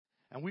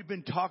And we've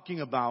been talking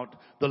about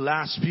the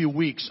last few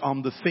weeks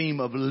on the theme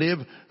of live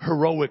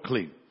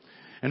heroically.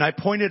 And I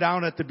pointed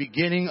out at the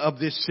beginning of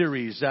this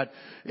series that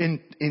in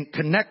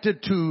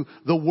connected to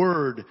the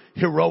word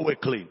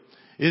heroically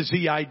is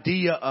the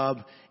idea of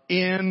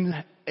in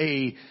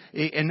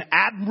an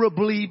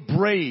admirably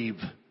brave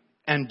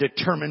and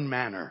determined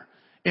manner.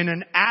 In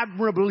an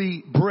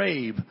admirably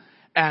brave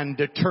and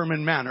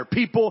determined manner.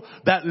 People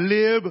that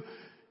live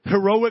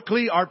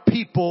heroically are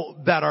people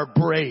that are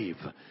brave.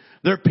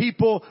 They're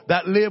people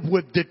that live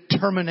with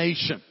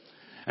determination.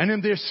 And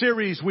in this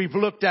series, we've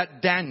looked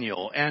at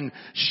Daniel and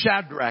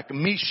Shadrach,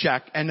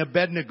 Meshach, and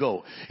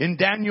Abednego. In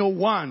Daniel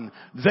 1,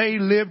 they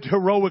lived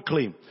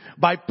heroically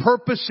by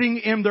purposing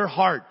in their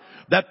heart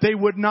that they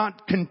would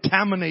not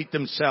contaminate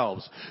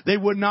themselves. They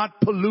would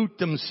not pollute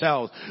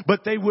themselves,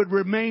 but they would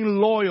remain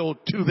loyal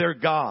to their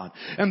God.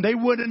 And they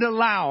wouldn't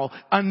allow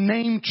a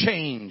name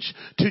change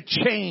to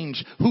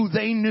change who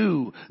they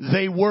knew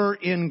they were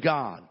in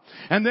God.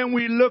 And then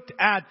we looked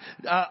at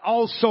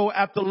also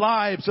at the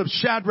lives of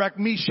Shadrach,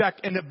 Meshach,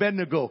 and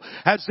Abednego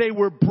as they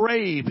were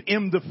brave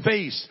in the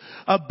face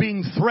of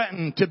being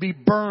threatened to be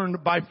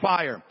burned by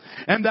fire.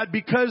 And that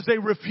because they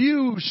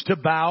refused to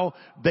bow,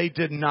 they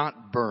did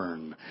not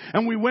burn.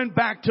 And we went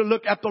back to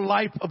look at the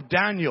life of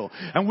Daniel,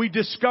 and we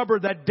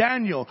discovered that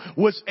Daniel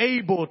was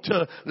able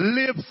to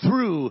live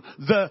through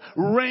the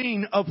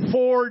reign of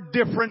 4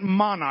 different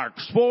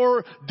monarchs,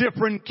 4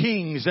 different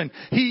kings, and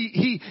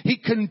he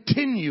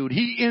continued,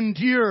 he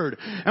endured.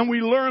 And we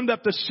learned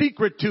that the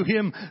secret to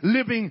him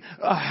living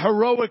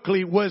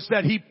heroically was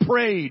that he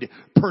prayed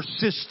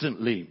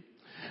persistently.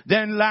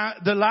 Then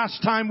the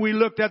last time we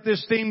looked at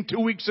this theme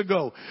 2 weeks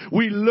ago,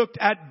 we looked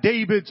at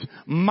David's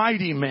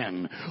mighty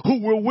men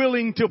who were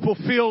willing to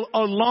fulfill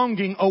a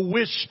longing, a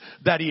wish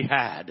that he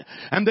had.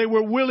 And they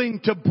were willing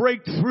to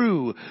break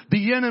through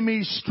the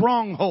enemy's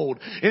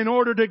stronghold in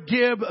order to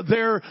give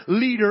their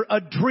leader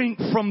a drink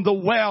from the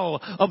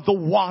well of the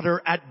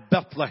water at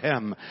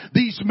Bethlehem.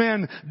 These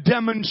men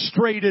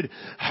demonstrated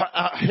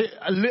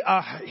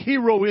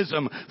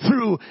heroism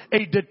through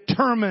a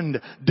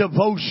determined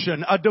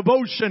devotion, a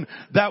devotion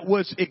that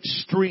was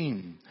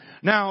extreme.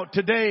 Now,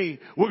 today,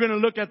 we're going to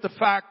look at the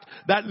fact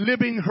that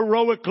living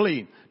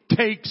heroically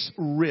takes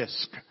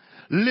risk.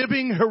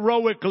 Living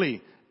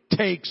heroically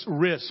takes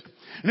risk.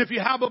 And if you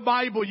have a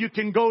Bible, you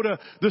can go to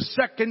the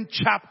 2nd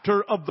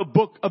chapter of the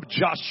book of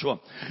Joshua.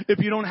 If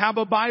you don't have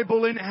a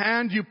Bible in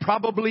hand, you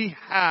probably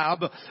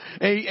have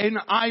an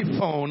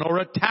iPhone or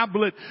a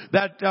tablet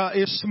that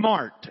is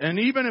smart. And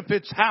even if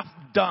it's half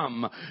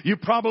dumb, you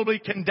probably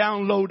can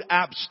download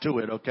apps to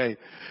it, okay?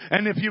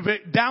 And if you've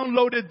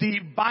downloaded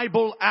the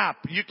Bible app,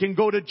 you can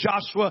go to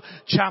Joshua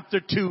chapter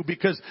 2,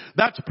 because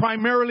that's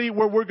primarily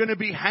where we're going to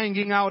be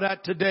hanging out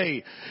at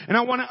today. And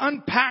I want to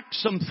unpack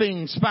some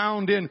things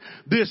found in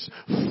this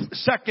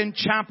 2nd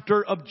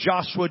chapter of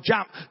Joshua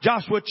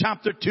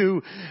chapter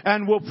 2,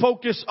 and we'll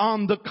focus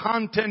on the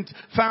content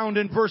found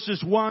in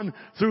verses 1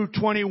 through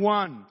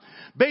 21.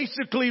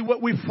 Basically,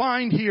 what we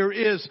find here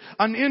is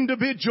an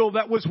individual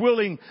that was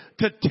willing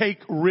to take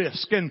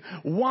risk. And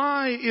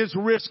why is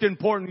risk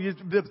important?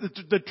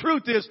 The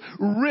truth is,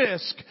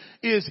 risk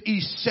is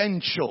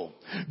essential.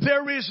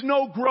 There is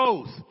no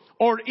growth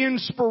or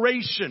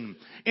inspiration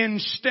in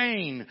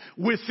staying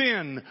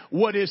within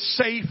what is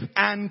safe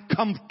and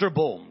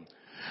comfortable.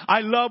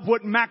 I love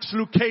what Max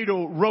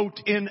Lucado wrote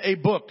in a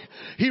book.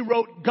 He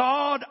wrote,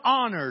 God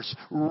honors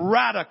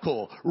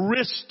radical,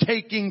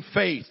 risk-taking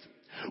faith.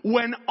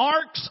 When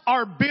arcs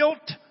are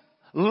built,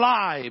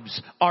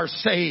 lives are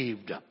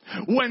saved.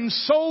 When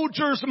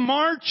soldiers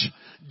march,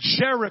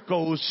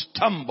 Jerichos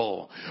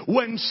tumble.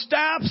 When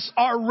staffs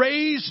are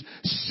raised,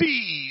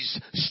 seas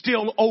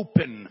still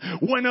open.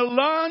 When a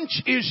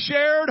lunch is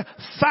shared,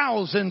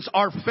 thousands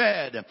are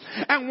fed.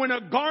 And when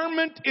a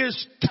garment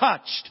is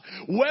touched,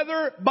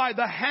 whether by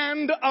the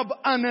hand of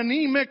an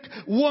anemic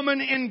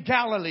woman in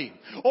Galilee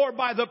or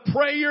by the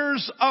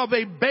prayers of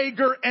a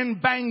beggar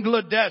in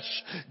Bangladesh,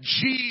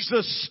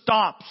 Jesus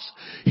stops.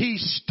 He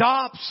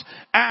stops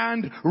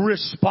and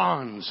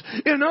responds.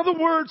 In other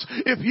words,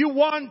 if you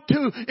want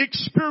to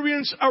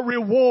experience a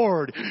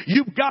reward,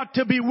 you've got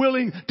to be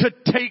willing to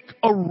take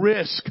a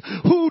risk.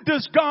 Who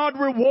does God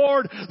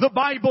reward? The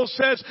Bible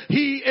says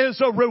He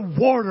is a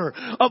rewarder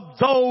of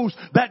those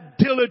that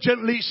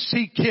diligently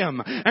seek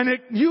Him. And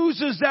it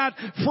uses that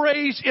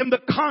phrase in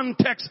the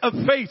context of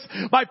faith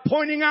by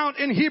pointing out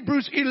in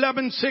Hebrews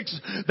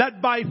 11:6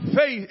 that by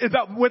faith,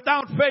 that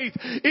without faith,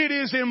 it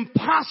is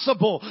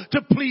impossible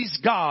to please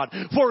God.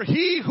 For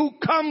he who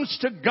comes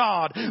to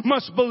God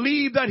must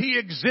believe that He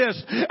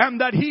exists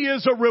and that He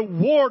is a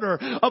rewarder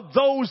of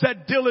those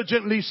that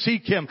diligently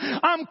seek Him.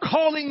 I'm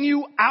calling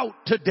you out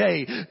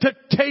today to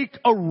take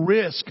a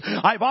risk.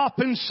 I've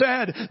often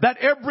said that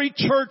every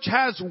church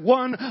has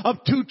one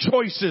of 2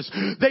 choices.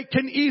 They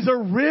can either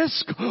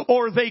risk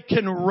or they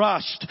can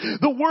rust.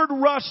 The word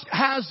rust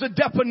has the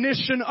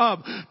definition of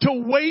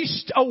to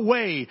waste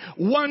away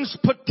one's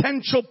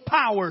potential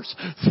powers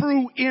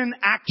through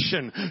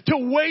inaction. To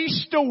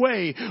waste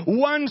away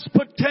one's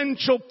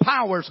potential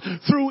powers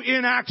through inaction.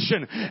 in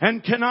action.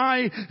 And can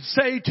I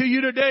say to you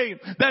today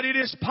that it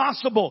is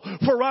possible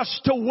for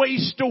us to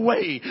waste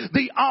away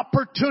the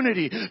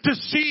opportunity to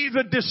see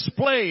the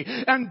display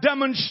and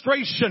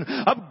demonstration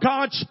of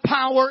God's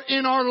power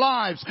in our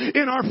lives,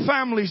 in our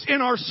families,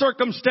 in our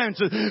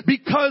circumstances,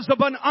 because of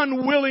an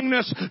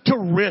unwillingness to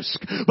risk.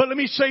 But let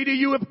me say to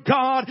you, if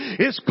God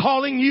is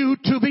calling you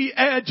to the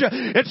edge,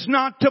 it's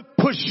not to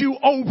push you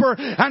over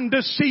and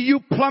to see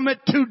you plummet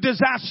to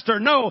disaster.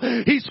 No,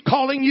 He's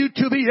calling you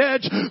to the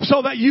edge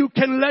so that you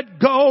can let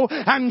go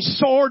and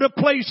soar to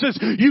places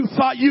you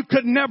thought you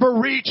could never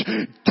reach.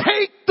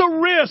 Take the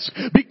risk,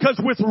 because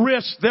with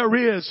risk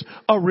there is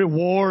a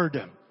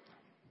reward.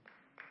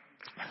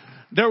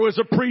 There was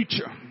a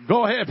preacher.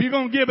 Go ahead. If you're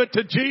going to give it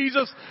to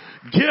Jesus,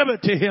 give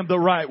it to Him the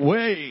right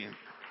way.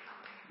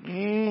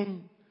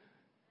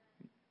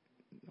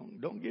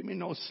 Don't give me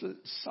no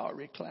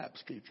sorry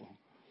claps, people.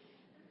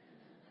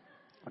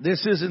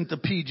 This isn't the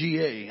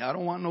PGA. I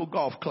don't want no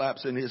golf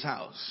claps in his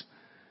house.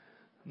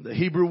 The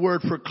Hebrew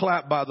word for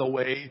clap, by the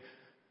way,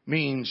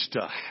 means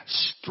to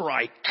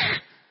strike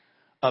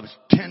a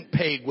tent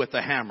peg with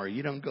a hammer.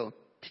 You don't go,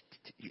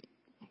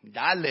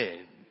 dale,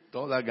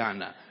 toda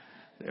gana.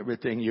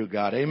 Everything you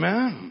got.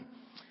 Amen.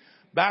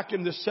 Back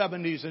in the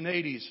 70s and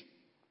 80s,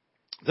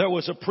 there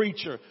was a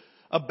preacher,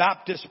 a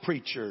Baptist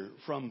preacher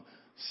from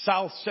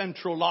South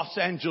Central Los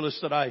Angeles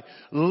that I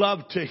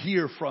loved to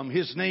hear from.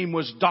 His name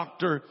was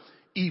Dr.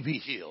 E.V.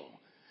 Hill.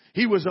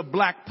 He was a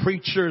black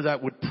preacher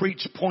that would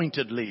preach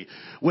pointedly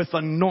with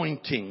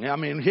anointing. I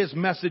mean, his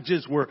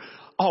messages were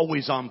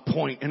always on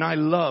point, and I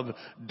love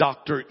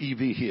Dr.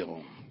 E.V.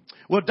 Hill.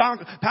 Well,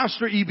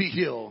 Pastor E.V.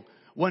 Hill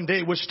one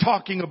day was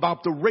talking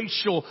about the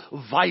racial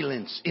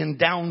violence in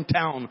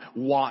downtown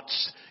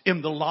Watts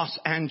in the Los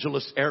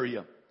Angeles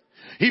area.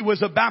 He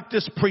was a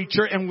Baptist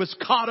preacher and was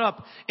caught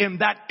up in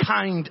that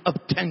kind of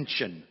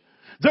tension.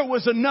 There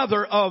was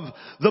another of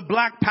the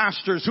black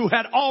pastors who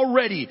had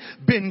already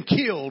been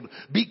killed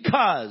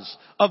because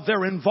of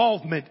their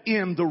involvement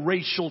in the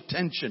racial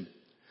tension.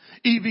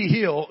 E.V.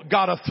 Hill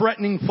got a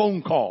threatening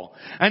phone call,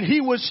 and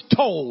he was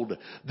told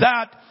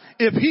that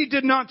if he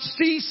did not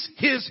cease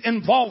his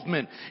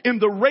involvement in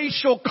the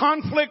racial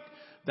conflict,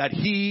 that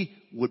he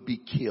would be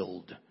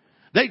killed.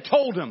 They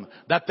told him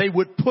that they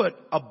would put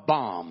a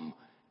bomb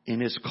in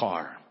his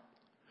car.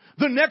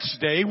 The next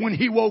day when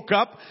he woke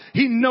up,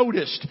 he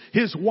noticed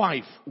his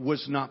wife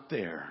was not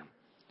there.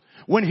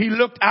 When he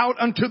looked out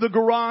onto the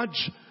garage,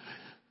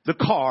 the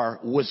car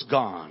was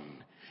gone.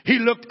 He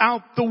looked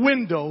out the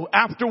window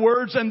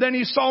afterwards, and then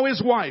he saw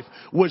his wife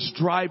was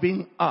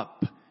driving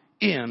up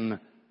in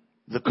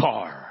the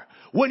car.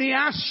 When he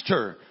asked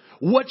her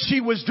what she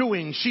was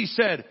doing, she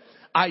said,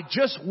 "I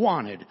just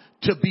wanted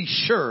to be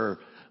sure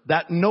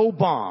that no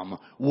bomb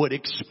would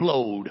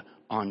explode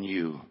on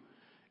you."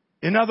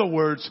 In other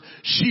words,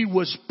 she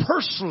was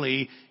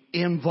personally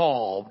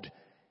involved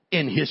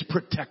in his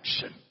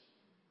protection.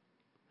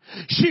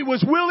 She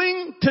was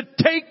willing to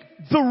take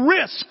the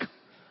risk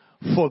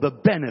for the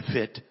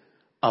benefit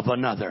of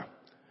another.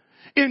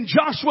 In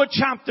Joshua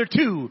chapter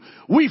 2,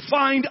 we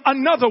find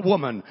another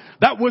woman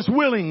that was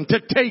willing to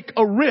take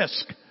a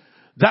risk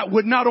that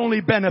would not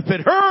only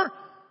benefit her,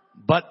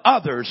 but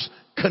others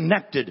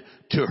connected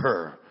to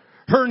her.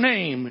 Her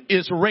name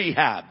is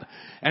Rahab,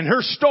 and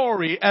her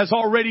story, as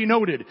already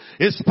noted,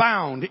 is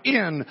found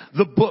in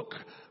the book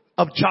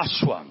of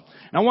Joshua.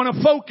 And I want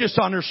to focus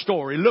on her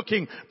story,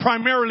 looking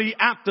primarily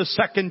at the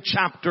second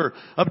chapter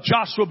of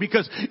Joshua,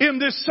 because in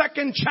this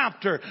second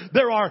chapter,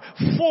 there are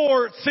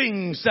 4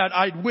 things that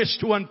I'd wish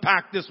to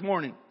unpack this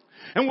morning.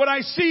 And what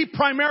I see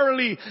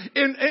primarily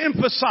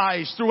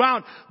emphasized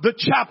throughout the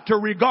chapter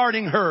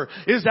regarding her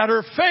is that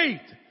her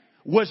faith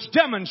was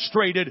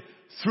demonstrated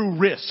through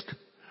risk.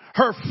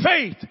 Her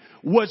faith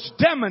was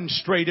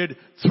demonstrated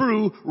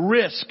through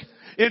risk.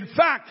 In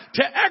fact,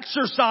 to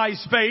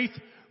exercise faith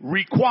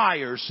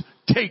requires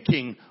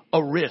taking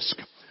a risk.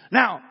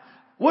 Now,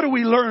 what do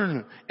we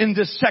learn in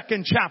this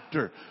second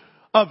chapter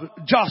of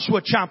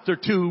Joshua chapter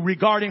 2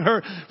 regarding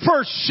her?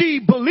 First, she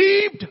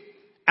believed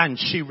and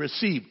she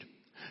received.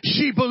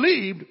 She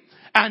believed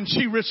and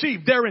she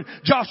received. There in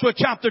Joshua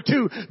chapter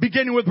 2,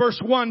 beginning with verse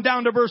 1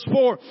 down to verse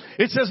 4,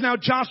 it says, "Now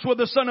Joshua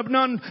the son of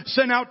Nun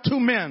sent out 2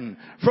 men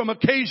from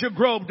Acacia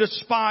Grove to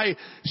spy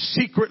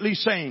secretly,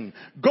 saying,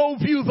 'Go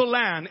view the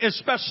land,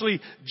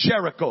 especially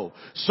Jericho.'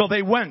 So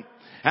they went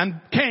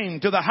and came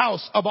to the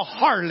house of a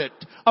harlot,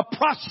 a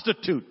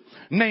prostitute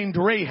named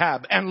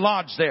Rahab, and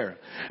lodged there.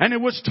 And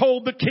it was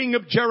told the king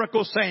of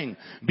Jericho, saying,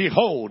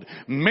 'Behold,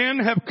 men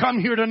have come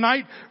here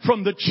tonight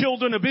from the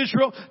children of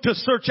Israel to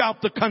search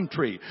out the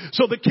country.'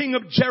 So the king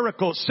of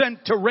Jericho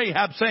sent to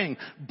Rahab, saying,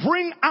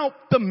 'Bring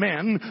out the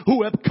men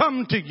who have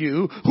come to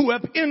you, who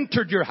have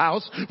entered your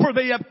house, for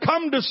they have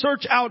come to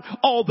search out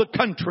all the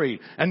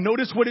country.' And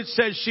notice what it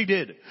says she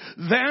did.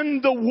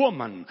 'Then the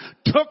woman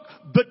took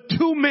the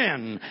 2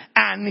 men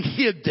and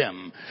hid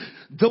them.'"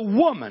 The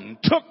woman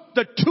took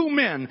the 2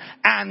 men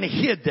and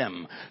hid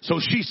them. So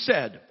she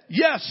said,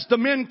 yes, the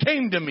men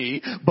came to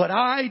me, but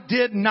I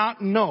did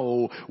not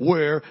know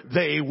where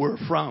they were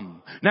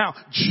from. Now,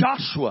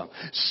 Joshua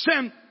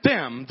sent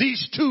them,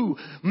 these 2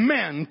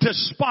 men, to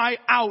spy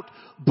out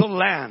the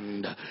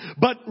land.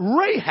 But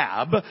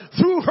Rahab,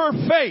 through her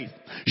faith,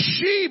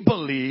 she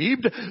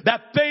believed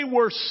that they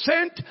were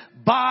sent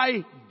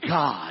by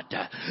God.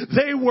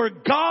 They were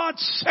God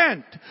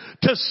sent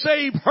to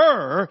save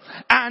her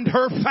and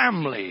her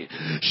family.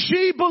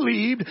 She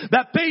believed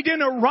that they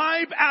didn't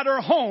arrive at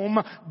her home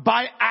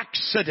by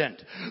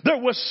accident. There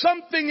was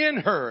something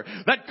in her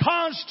that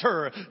caused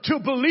her to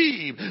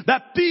believe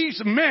that these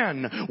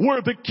men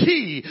were the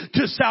key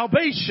to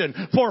salvation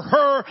for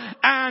her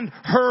and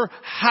her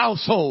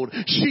household.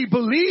 She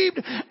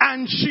believed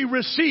and she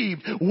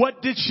received.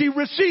 What did she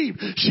receive?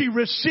 She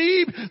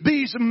received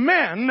these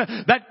men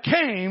that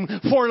came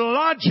for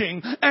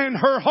lodging in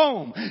her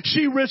home.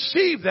 She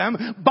received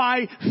them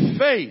by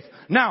faith.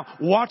 Now,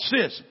 watch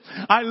this.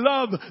 I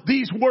love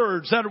these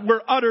words that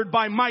were uttered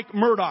by Mike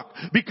Murdoch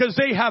because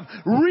they have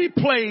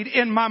replayed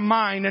in my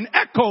mind and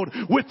echoed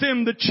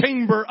within the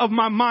chamber of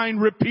my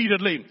mind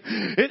repeatedly.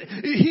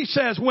 He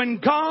says, when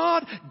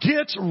God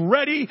gets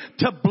ready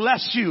to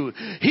bless you,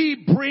 He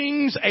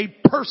brings a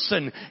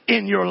person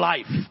in your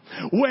life.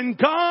 When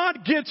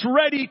God gets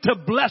ready to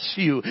bless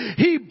you,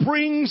 He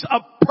brings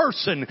a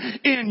person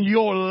in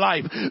your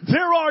life.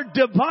 There are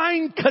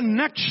divine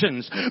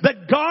connections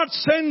that God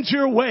sends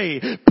your way.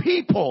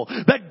 People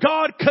that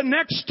God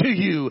connects to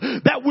you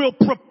that will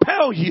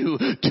propel you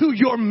to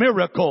your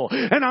miracle.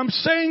 And I'm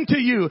saying to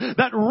you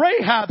that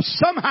Rahab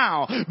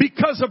somehow,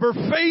 because of her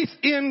faith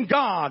in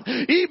God,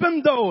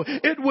 even though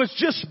it was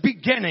just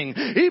beginning,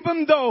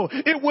 even though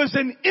it was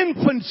an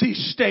infancy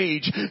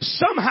stage,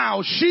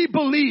 somehow she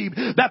believed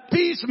that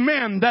these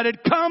men that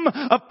had come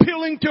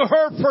appealing to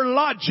her for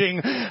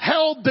lodging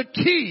held the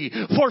key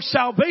for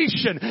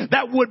salvation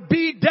that would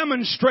be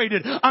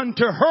demonstrated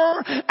unto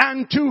her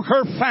and to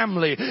her family.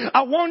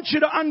 I want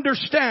you to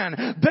understand,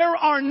 there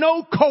are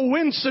no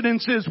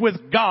coincidences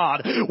with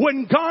God.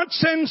 When God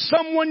sends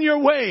someone your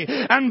way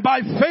and by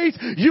faith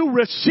you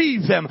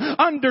receive them,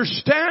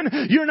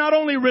 understand you're not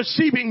only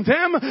receiving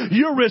them,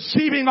 you're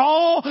receiving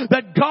all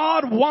that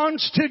God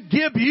wants to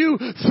give you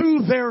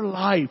through their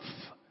life.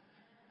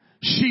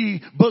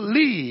 She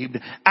believed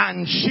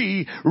and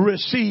she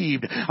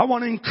received. I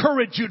want to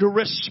encourage you to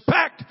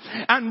respect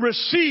and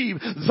receive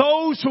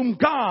those whom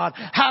God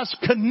has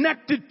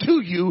connected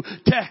to you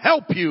to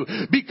help you,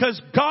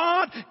 because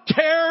God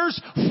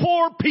cares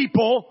for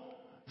people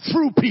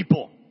through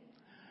people.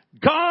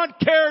 God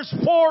cares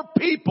for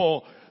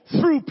people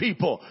through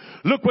people.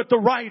 Look what the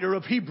writer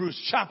of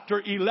Hebrews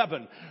chapter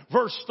 11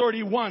 verse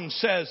 31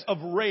 says of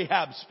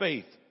Rahab's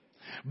faith.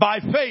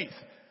 By faith,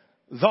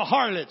 the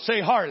harlot, say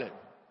harlot.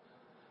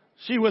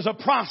 She was a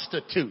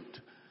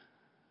prostitute.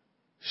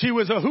 She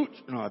was a hoot.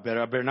 No, I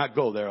better not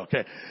go there.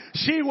 Okay.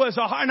 She was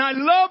and I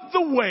love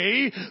the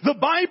way the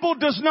Bible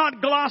does not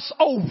gloss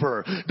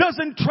over,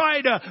 doesn't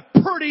try to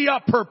pretty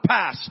up her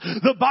past.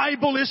 The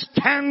Bible is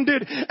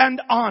candid and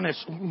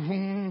honest.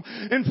 In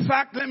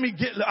fact,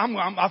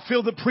 I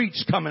feel the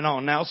preach coming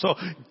on now. So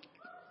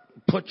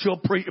put your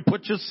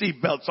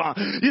seatbelts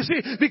on. You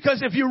see,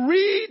 because if you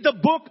read the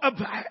book of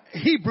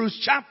Hebrews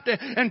chapter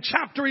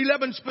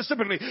 11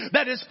 specifically,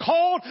 that is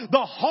called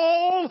the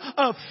Hall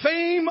of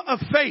Fame of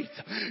Faith,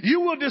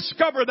 you will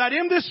discover that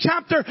in this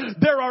chapter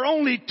there are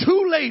only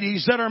 2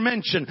 ladies that are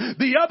mentioned.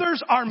 The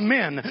others are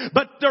men,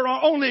 but there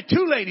are only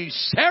 2 ladies,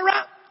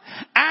 Sarah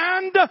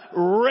and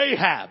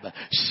Rahab.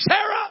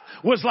 Sarah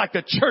was like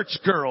a church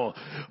girl,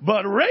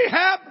 but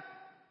Rahab,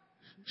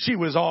 she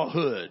was all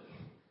hood.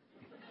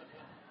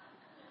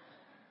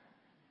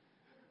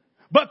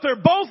 But they're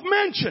both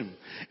mentioned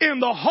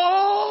in the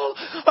Hall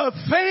of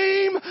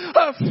Fame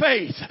of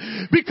Faith,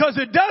 because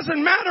it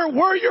doesn't matter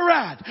where you're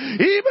at.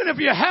 Even if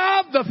you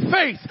have the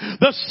faith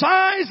the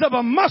size of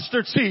a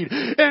mustard seed.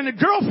 And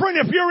girlfriend,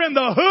 if you're in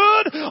the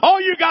hood,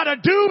 all you got to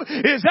do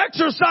is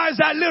exercise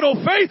that little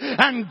faith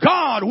and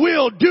God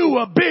will do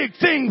a big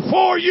thing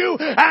for you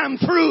and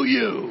through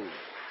you.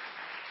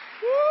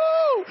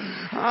 Woo!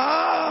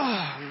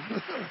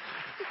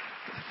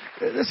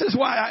 This is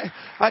why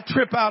I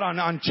trip out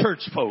on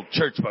church folk.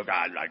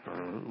 I like,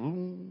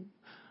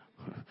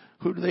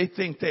 who do they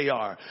think they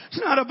are?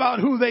 It's not about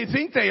who they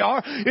think they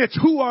are. It's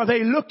who are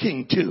they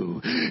looking to.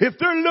 If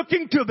they're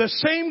looking to the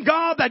same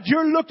God that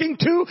you're looking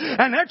to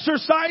and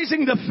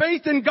exercising the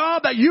faith in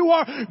God that you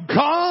are,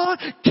 God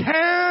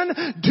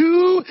can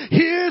do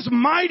His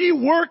mighty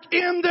work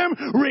in them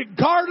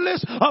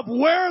regardless of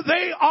where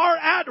they are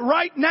at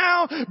right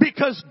now,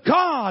 because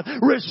God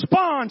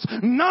responds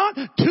not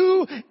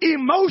to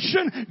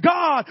emotion.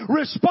 God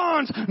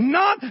responds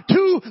not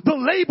to the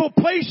label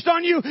placed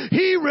on you.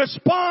 He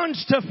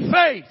responds to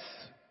faith.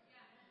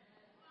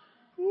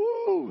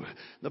 Ooh.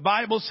 The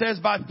Bible says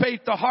by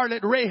faith the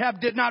harlot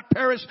Rahab did not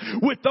perish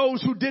with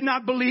those who did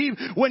not believe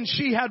when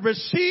she had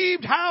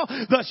received how?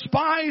 The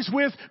spies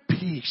with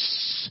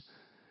peace.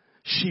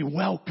 She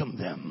welcomed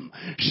them.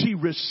 She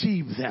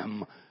received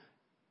them.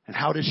 And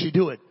how did she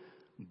do it?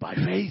 By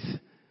faith.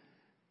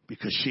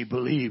 Because she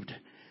believed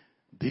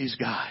these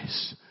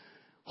guys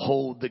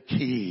hold the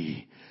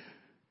key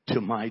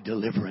to my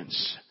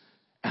deliverance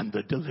and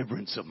the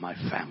deliverance of my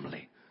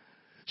family.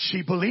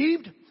 She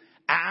believed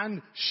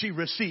and she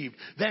received.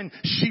 Then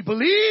she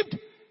believed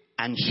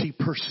and she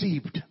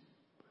perceived.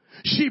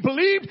 She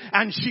believed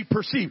and she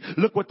perceived.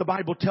 Look what the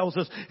Bible tells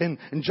us in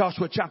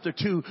Joshua chapter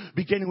 2,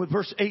 beginning with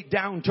verse 8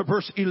 down to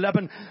verse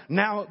 11.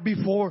 Now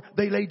before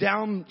they lay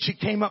down, she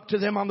came up to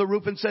them on the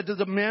roof and said to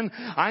the men,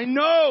 I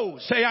know,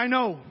 say I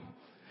know.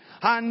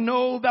 I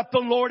know that the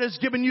Lord has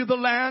given you the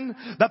land,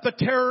 that the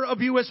terror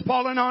of you has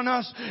fallen on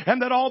us,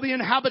 and that all the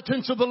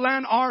inhabitants of the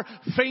land are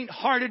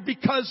faint-hearted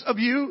because of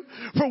you.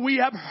 For we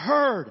have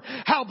heard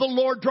how the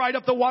Lord dried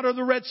up the water of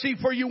the Red Sea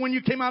for you when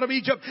you came out of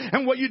Egypt,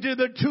 and what you did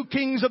to the 2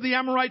 kings of the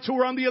Amorites who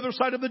were on the other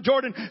side of the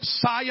Jordan,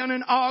 Sihon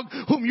and Og,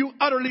 whom you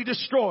utterly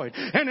destroyed.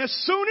 And as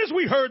soon as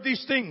we heard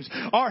these things,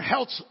 our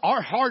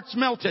hearts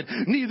melted.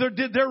 Neither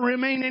did there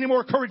remain any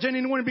more courage in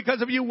anyone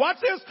because of you. Watch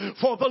this.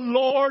 For the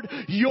Lord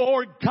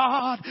your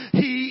God,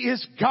 He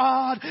is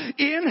God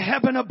in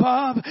heaven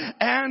above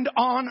and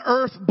on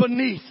earth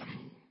beneath.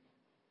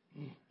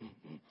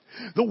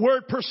 The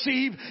word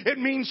perceive, it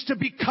means to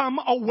become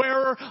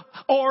aware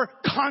or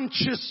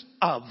conscious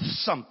of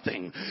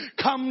something.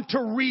 Come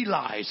to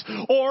realize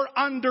or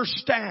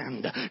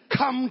understand.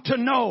 Come to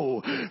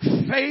know.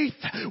 Faith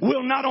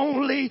will not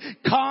only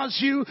cause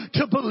you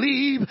to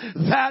believe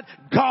that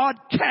God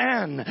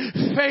can.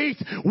 Faith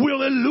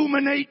will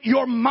illuminate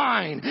your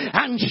mind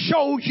and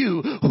show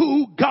you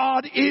who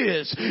God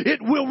is.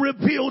 It will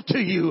reveal to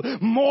you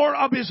more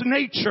of His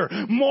nature,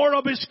 more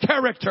of His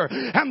character.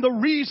 And the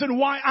reason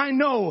why I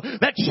know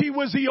that she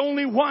was the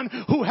only one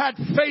who had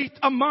faith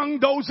among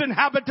those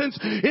inhabitants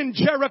in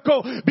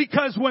Jericho,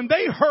 because when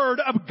they heard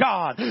of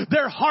God,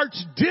 their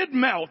hearts did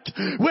melt.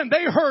 When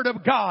they heard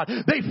of God,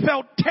 they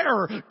felt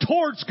terror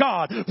towards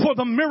God for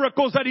the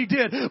miracles that He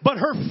did. But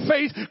her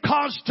faith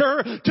caused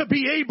her to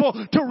be able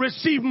to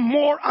receive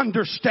more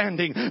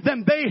understanding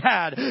than they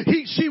had.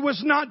 She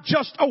was not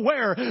just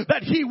aware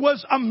that He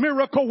was a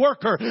miracle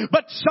worker,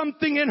 but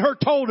something in her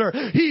told her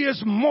He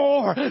is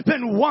more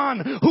than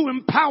one who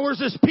empowers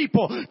His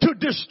people to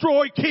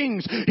destroy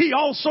kings. He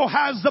also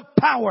has the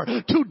power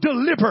to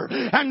deliver,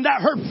 and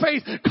that her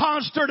faith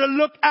caused her to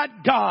look at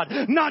God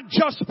not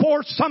just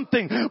for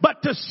something,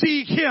 but to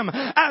see Him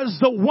as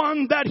the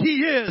one that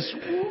He is.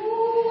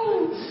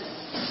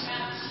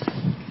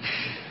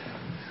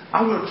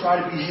 I'm going to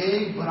try to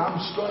behave, but I'm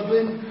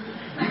struggling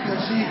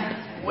because see,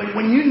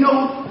 when you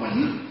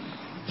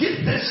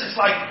get this, it's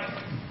like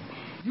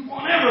you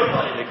want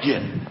everybody to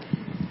get it.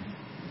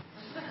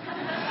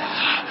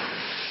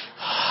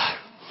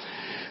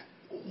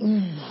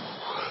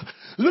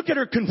 Look at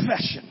her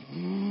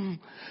confession.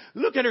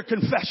 Look at her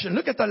confession.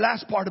 Look at the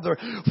last part of her.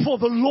 For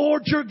the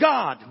Lord your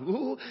God,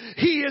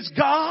 He is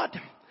God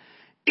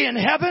in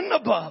heaven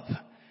above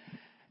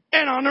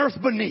and on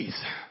earth beneath.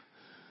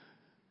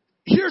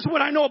 Here's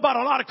what I know about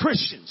a lot of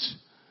Christians.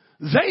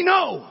 They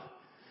know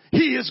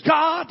He is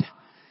God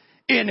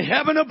in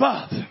heaven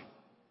above.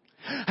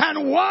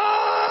 And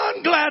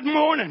one glad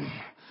morning,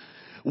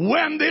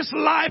 when this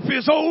life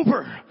is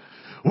over,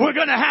 we're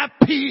going to have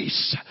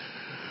peace.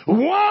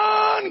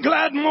 One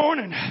glad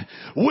morning,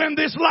 when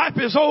this life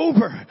is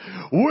over,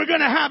 we're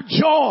going to have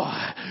joy,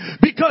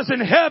 because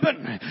in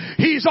heaven,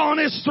 He's on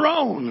His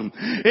throne.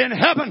 In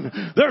heaven,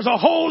 there's a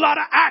whole lot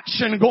of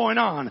action going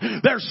on.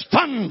 There's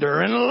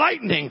thunder and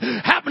lightning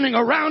happening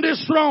around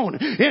His throne.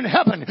 In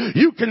heaven,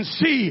 you can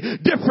see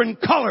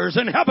different colors.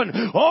 In heaven,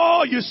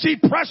 you see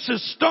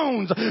precious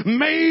stones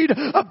made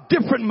of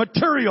different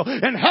material.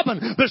 In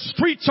heaven, the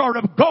streets are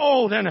of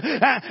gold and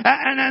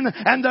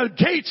the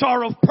gates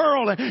are of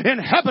pearl. In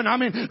heaven,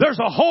 there's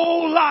a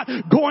whole lot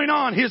going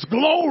on. His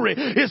glory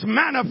is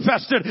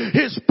manifested.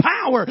 His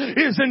power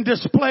is in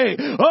display.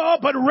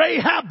 But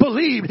Rahab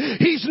believed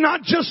He's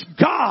not just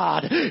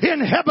God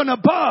in heaven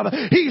above.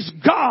 He's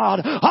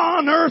God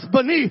on earth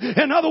beneath.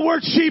 In other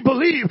words, she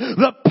believed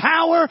the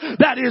power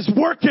that is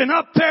working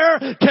up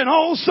there can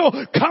also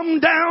come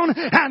down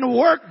and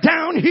work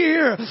down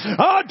here.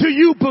 Do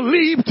you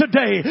believe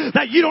today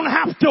that you don't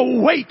have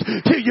to wait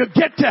till you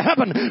get to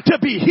heaven to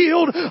be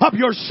healed of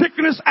your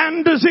sickness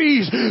and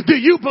disease? Do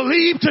you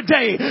believe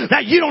today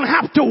that you don't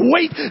have to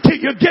wait till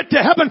you get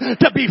to heaven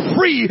to be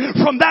free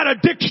from that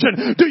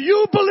addiction? Do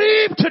you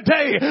believe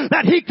today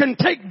that He can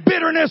take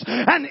bitterness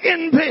and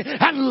envy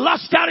and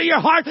lust out of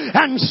your heart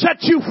and set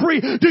you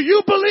free? Do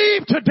you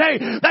believe today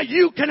that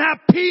you can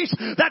have peace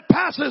that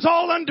passes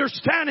all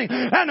understanding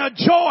and a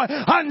joy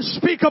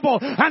unspeakable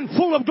and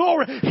full of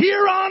glory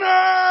here on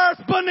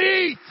earth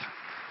beneath,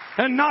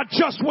 and not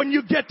just when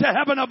you get to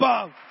heaven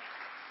above?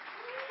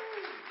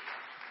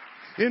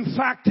 In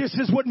fact, this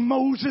is what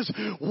Moses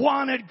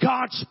wanted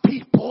God's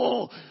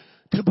people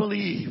to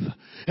believe.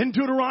 In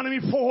Deuteronomy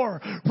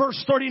 4,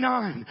 verse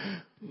 39.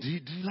 Do you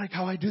like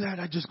how I do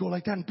that? I just go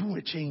like that and boom,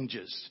 it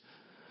changes.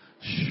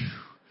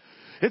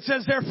 It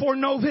says, therefore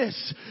know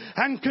this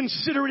and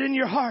consider it in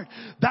your heart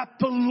that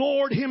the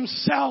Lord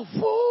himself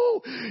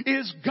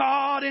is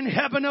God in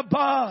heaven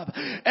above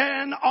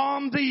and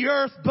on the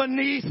earth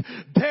beneath.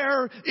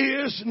 There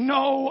is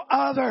no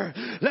other.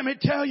 Let me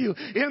tell you,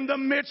 in the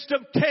midst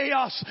of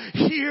chaos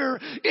here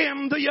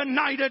in the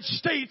United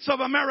States of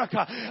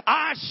America,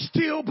 I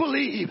still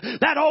believe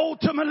that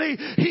ultimately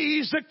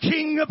he's the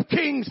King of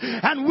Kings,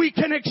 and we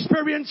can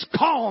experience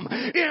calm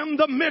in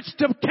the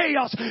midst of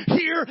chaos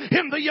here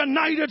in the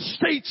United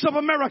States of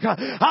America.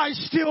 I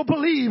still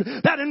believe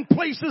that in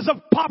places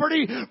of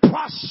poverty,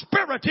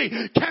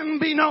 prosperity can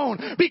be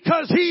known,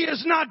 because he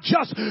is not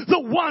just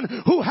the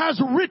one who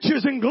has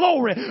riches and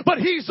glory, but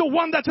he's the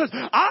one that says,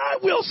 I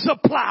will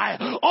supply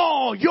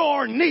all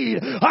your need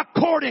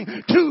according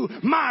to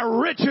my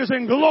riches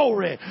and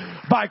glory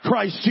by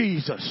Christ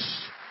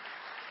Jesus.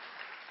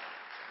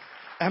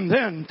 And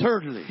then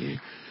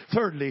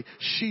thirdly,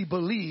 she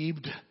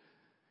believed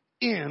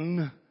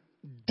in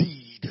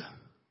deed.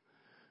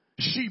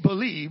 She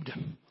believed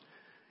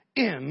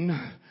in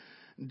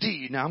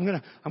deed. Now I'm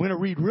gonna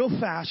read real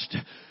fast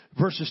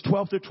verses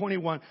 12 to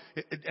 21.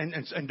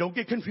 And don't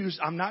get confused.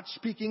 I'm not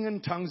speaking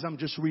in tongues. I'm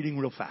just reading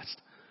real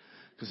fast.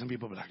 Because some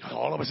people be like, oh,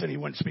 all of a sudden he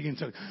went speaking in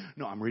tongues.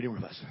 No, I'm reading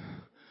real fast.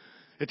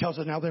 It tells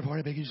us, now therefore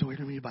I beg you to wait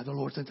to me by the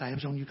Lord, since I have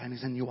shown you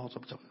kindness, and you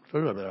also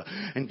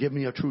and give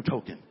me a true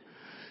token.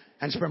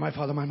 And spare my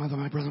father, my mother,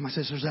 my brother, my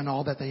sisters, and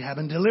all that they have,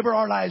 and deliver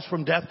our lives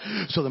from death.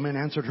 So the men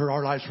answered her,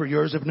 our lives for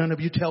yours, if none of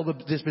you tell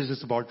this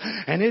business of ours.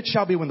 And it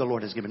shall be, when the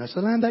Lord has given us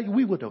the land, that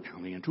we will deal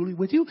calmly and truly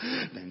with you.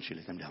 Then she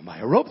let them down by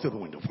a rope through the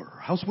window, for her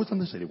house was in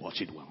the city, while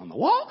she dwelt on the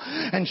wall.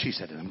 And she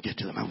said to them, get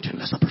to the mountain,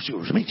 lest the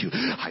pursuers meet you.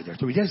 Hide there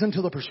 3 days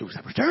until the pursuers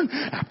have returned.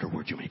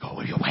 Afterward you may go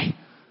your way.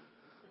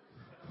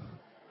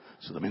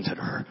 So the men said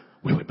to her,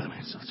 wait, but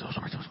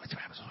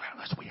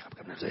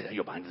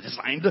you'll bind this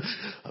line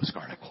of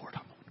scarlet cord.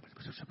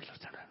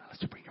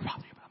 Let's bring your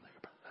father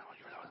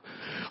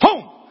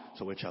home.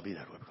 So it shall be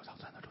that whoever goes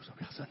outside the door shall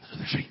be outside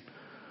the street.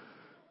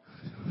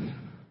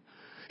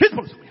 His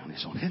bones will be on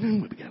his own head,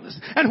 and we began to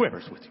listen. And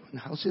whoever's with you in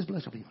the house is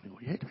blessed will be on your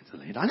head, and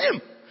lay it on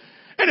him.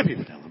 And if he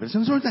would tell the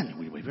business, or then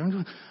we wait.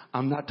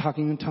 I'm not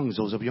talking in tongues.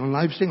 Those of you on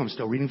live stream, I'm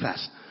still reading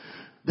fast.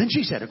 Then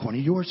she said, according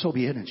to yours, so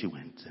be it. And she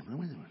went their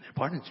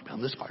part, and she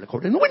bound the scarlet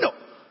cord in the window.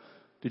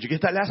 Did you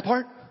get that last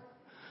part?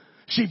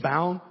 She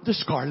bound the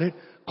scarlet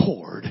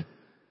cord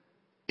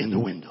in the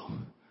window.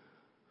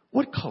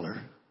 What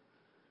color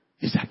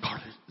is that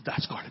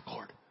scarlet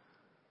cord?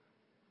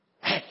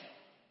 Hey.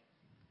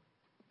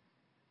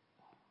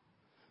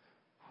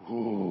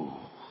 Ooh.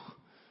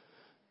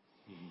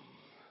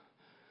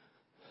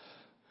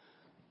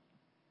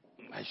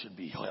 I should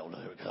be held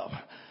up.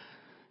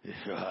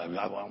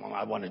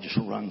 I want to just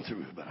run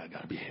through it, but I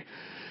got to be here.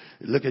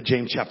 Look at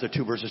James chapter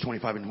 2 verses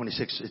 25 and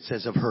 26. It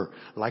says of her,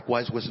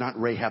 likewise was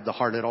not Rahab the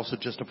harlot also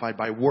justified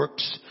by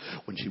works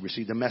when she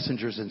received the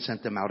messengers and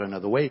sent them out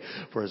another way?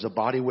 For as a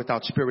body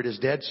without spirit is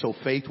dead, so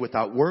faith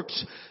without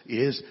works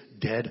is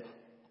dead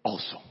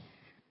also.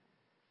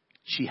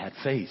 She had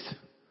faith.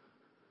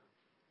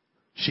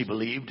 She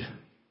believed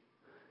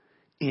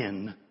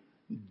in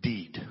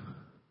deed.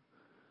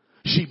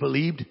 She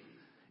believed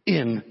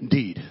in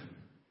deed.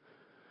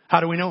 How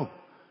do we know?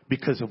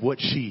 Because of what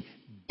she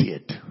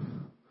did.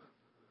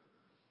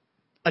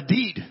 A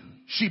deed.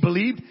 She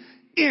believed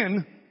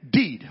in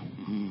deed.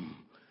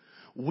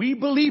 We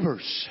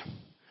believers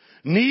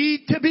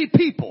need to be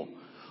people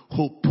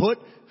who put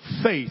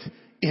faith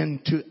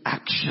into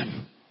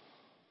action.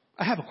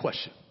 I have a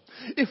question.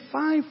 If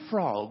 5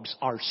 frogs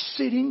are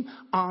sitting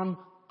on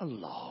a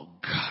log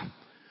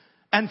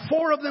and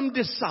 4 of them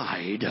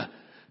decide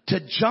to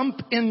jump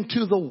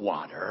into the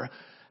water,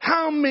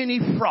 how many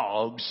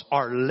frogs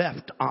are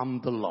left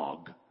on the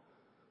log?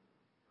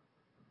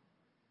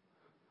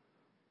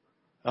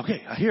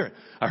 Okay, I hear it.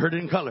 I heard it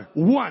in color.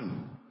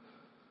 1.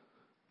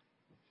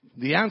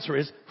 The answer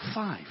is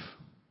 5.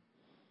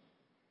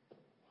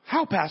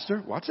 How,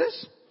 Pastor? Watch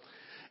this.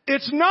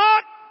 It's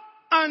not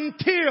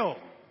until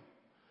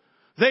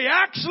they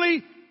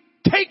actually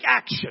take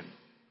action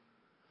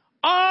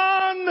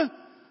on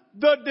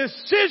the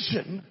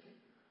decision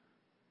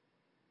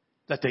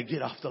that they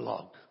get off the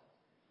log.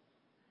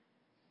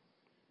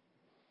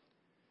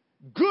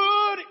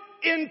 Good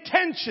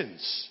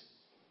intentions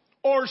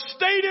or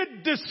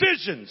stated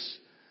decisions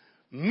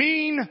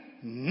mean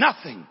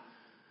nothing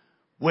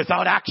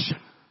without action.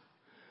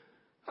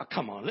 Oh,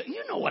 come on.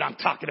 You know what I'm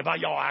talking about.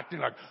 Y'all acting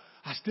like,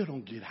 I still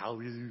don't get how.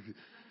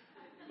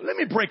 Let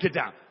me break it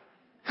down.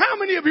 How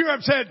many of you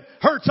have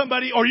heard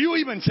somebody, or you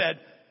even said,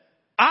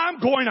 I'm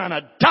going on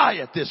a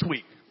diet this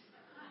week?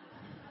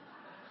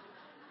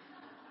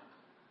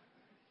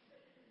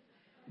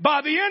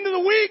 By the end of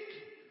the week,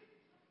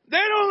 they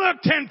don't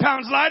look 10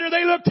 pounds lighter.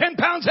 They look 10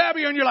 pounds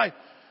heavier. And you're like,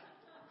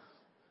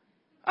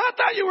 I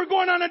thought you were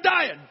going on a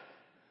diet.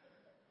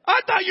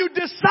 I thought you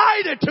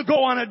decided to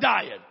go on a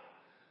diet.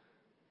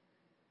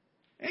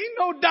 Ain't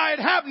no diet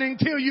happening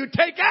till you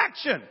take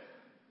action.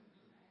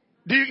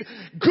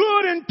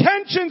 Good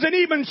intentions and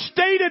even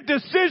stated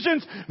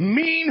decisions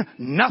mean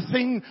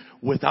nothing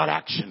without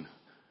action.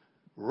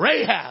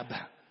 Rahab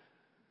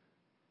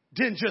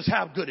didn't just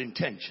have good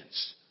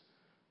intentions.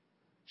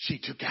 She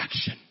took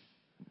action.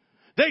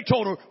 They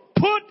told her,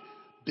 put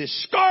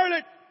this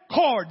scarlet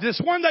cord, this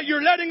one that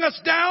you're letting us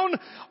down,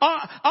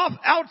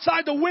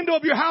 outside the window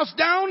of your house,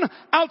 down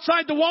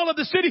outside the wall of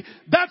the city,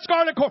 that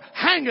scarlet cord,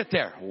 hang it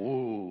there.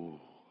 Ooh.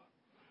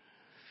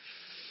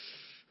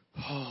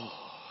 Oh.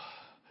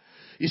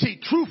 You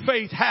see, true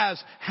faith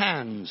has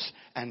hands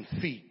and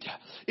feet.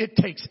 It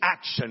takes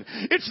action.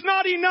 It's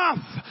not enough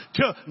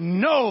to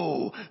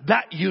know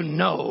that you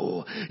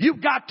know.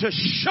 You've got to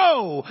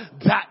show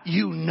that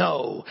you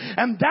know.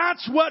 And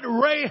that's what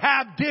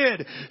Rahab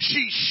did.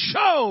 She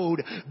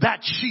showed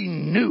that she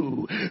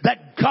knew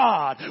that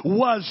God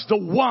was the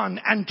one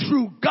and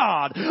true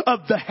God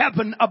of the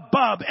heaven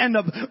above and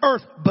of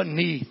earth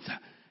beneath.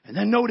 And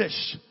then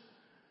notice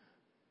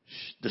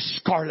the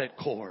scarlet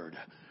cord.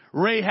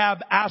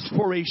 Rahab asked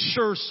for a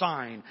sure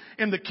sign.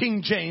 In the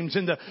King James,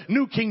 in the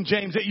New King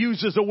James, it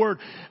uses the word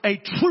a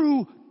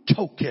true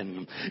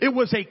token. It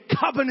was a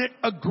covenant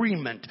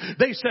agreement.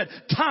 They said,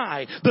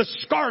 tie the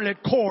scarlet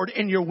cord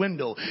in your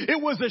window.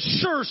 It was a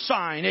sure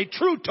sign, a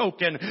true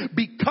token,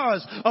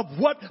 because of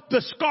what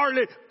the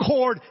scarlet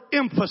cord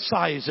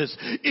emphasizes.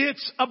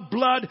 It's a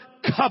blood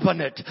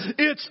covenant.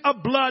 It's a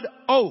blood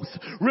oath.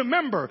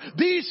 Remember,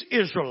 these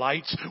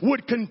Israelites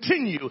would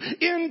continue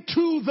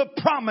into the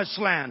promised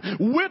land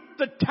with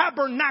the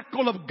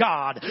tabernacle of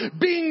God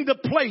being the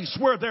place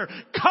where their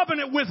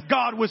covenant with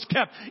God was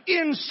kept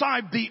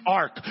inside the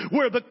ark,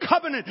 where the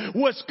covenant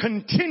was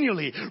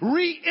continually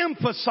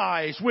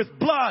re-emphasized with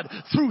blood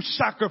through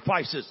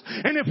sacrifices.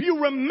 And if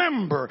you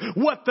remember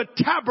what the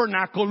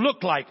tabernacle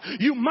looked like,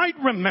 you might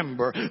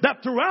remember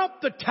that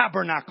throughout the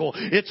tabernacle,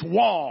 its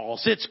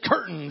walls, its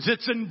curtains,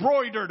 its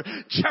embroidered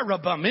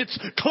cherubim, its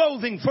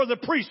clothing for the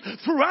priest.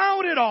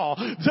 Throughout it all,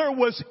 there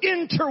was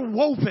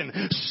interwoven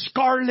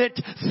scarlet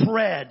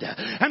thread.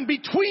 And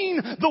between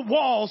the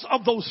walls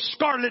of those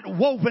scarlet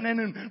woven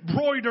and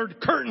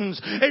embroidered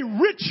curtains, a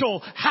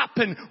ritual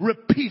happened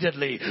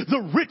repeatedly.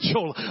 The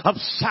ritual of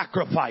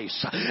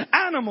sacrifice.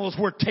 Animals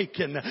were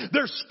taken.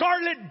 Their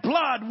scarlet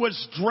blood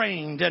was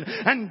drained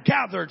and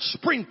gathered,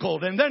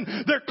 sprinkled. And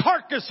then their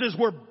carcasses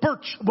were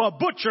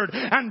butchered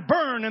and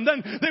burned. And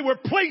then they were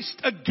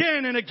placed again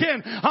and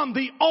again on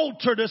the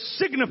altar to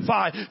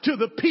signify to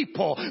the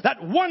people that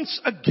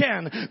once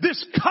again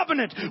this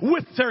covenant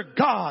with their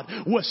God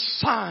was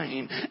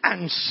signed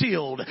and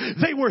sealed.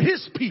 They were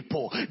His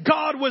people.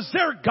 God was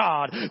their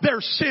God.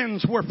 Their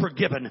sins were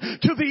forgiven.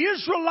 To the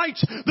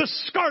Israelites, the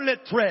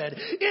scarlet thread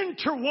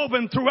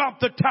interwoven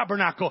throughout the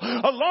tabernacle,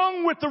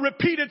 along with the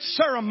repeated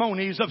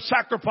ceremonies of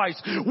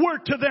sacrifice, were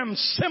to them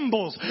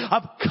symbols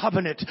of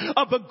covenant,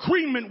 of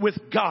agreement with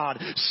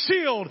God,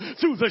 sealed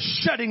through the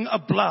shedding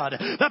of blood,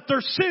 that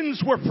their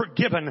sins were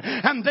forgiven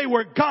and they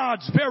were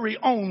God's very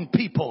own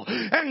people.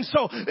 And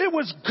so it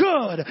was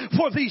good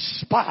for these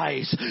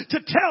spies to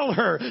tell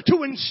her,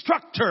 to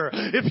instruct her,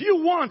 if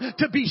you want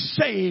to be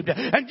saved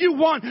and you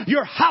want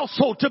your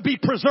household to be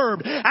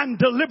preserved and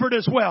delivered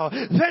as well,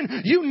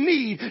 then you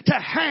need to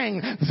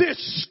hang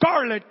this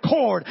scarlet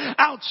cord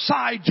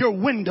outside your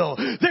window.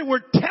 They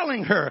were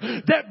telling her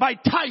that by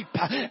type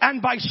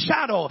and by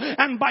shadow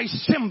and by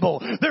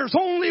symbol, there's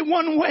only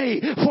one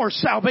way for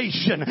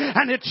salvation,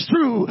 and it's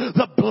through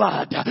the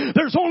blood.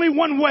 There's only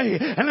one way.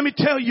 And let me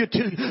tell you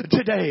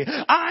today,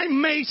 I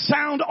may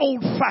sound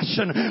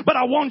old-fashioned, but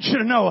I want you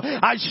to know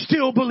I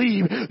still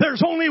believe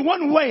there's only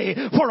one way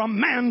for a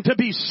man to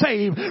be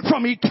saved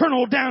from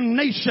eternal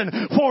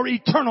damnation for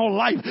eternal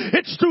life.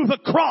 It's through the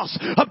cross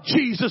of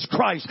Jesus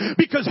Christ.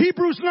 Because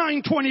Hebrews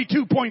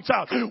 9:22 points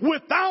out,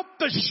 without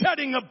the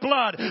shedding of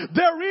blood,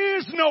 there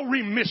is no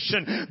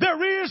remission.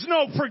 There is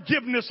no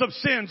forgiveness of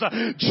sins.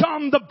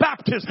 John the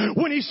Baptist,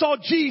 when he saw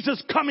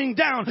Jesus coming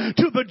down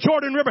to the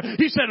Jordan River,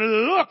 he said,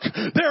 look,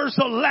 there's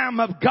the Lamb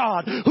of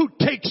God who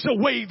takes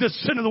away the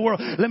sin of the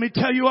world. Let me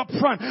tell you up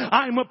front,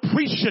 I'm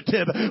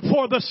appreciative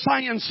for the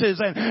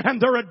sciences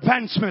and their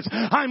advancements.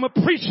 I'm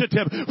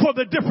appreciative for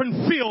the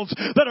different fields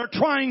that are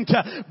trying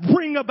to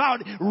bring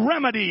about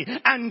remedy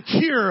and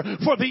cure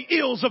for the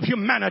ills of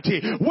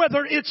humanity.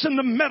 Whether it's in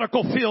the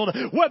medical field,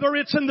 whether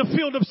it's in the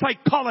field of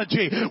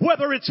psychology,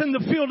 whether it's in the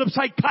field of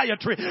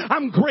psychiatry,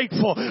 I'm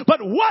grateful. But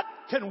what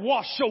can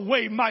wash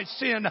away my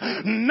sin?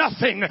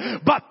 Nothing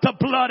but the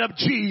blood of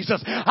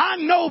Jesus. I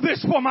know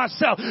this for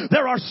myself.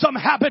 There are some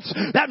habits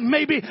that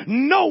maybe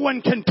no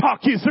one can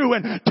talk you through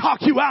and talk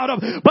you out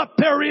of, but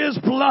there is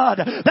blood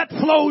that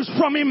flows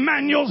from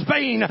Emmanuel's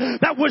vein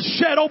that was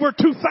shed over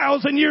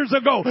 2,000 years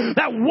ago,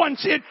 that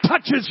once it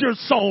touches your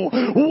soul,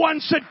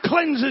 once it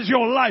cleanses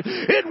your life,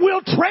 it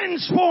will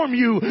transform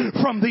you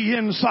from the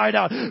inside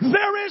out.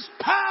 There is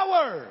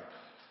power,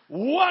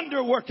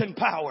 wonder-working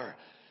power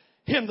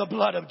in the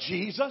blood of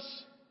Jesus.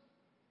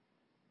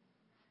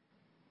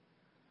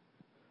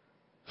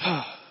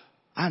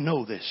 I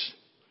know this.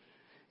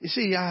 You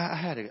see, I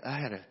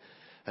had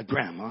a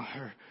grandma.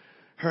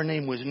 Her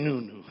name was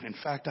Nunu. In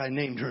fact, I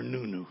named her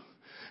Nunu.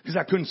 because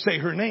I couldn't say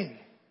her name.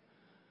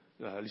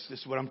 At least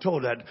this is what I'm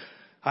told. That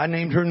I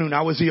named her Nunu.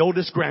 I was the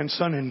oldest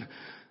grandson, and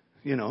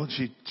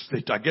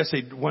I guess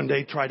they one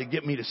day tried to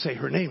get me to say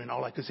her name, and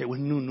all I could say was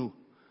Nunu.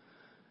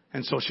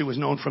 And so she was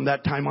known from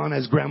that time on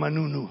as Grandma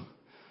Nunu.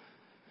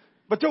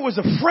 But there was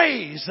a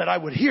phrase that I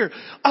would hear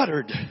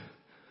uttered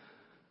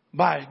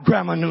by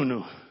Grandma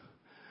Nunu.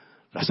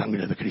 La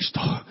sangre de Cristo.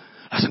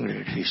 La sangre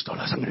de Cristo.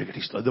 La sangre de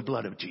Cristo. The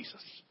blood of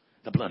Jesus.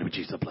 The blood of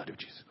Jesus. The blood of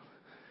Jesus.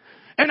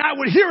 And I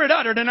would hear it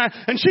uttered,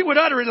 and she would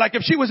utter it like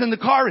if she was in the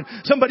car and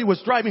somebody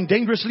was driving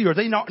dangerously or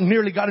they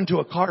nearly got into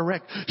a car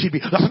wreck. She'd be,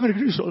 La sangre de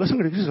Cristo, la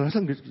sangre de Cristo, la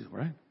sangre de Cristo,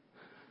 right?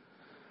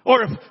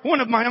 Or if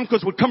one of my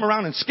uncles would come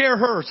around and scare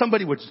her, or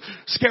somebody would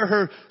scare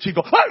her, she'd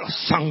go, La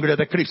sangre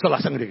de Cristo, la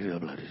sangre de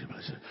Cristo, la sangre de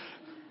Cristo.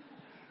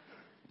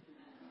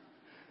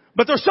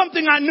 But there's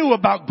something I knew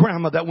about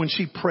Grandma, that when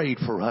she prayed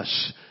for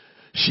us,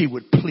 she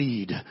would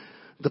plead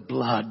the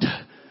blood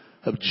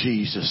of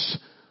Jesus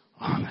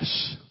on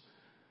us.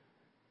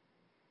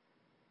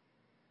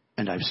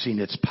 And I've seen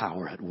its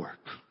power at work.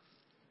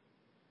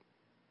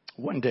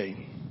 One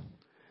day,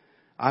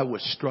 I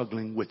was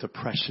struggling with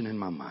oppression in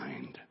my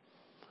mind.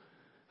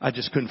 I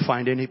just couldn't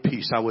find any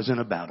peace. I was in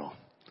a battle.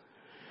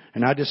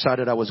 And I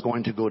decided I was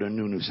going to go to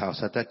Nunu's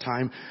house. At that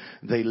time,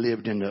 they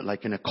lived in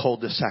a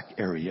cul-de-sac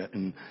area.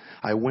 And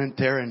I went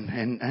there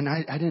and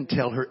I didn't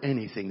tell her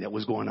anything that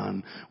was going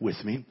on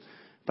with me.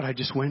 But I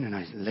just went and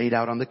I laid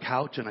out on the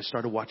couch and I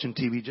started watching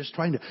TV, just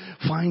trying to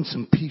find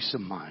some peace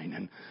of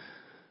mind.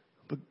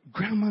 But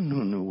Grandma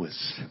Nunu was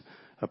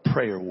a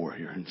prayer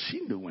warrior, and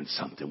she knew when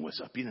something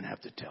was up. You didn't have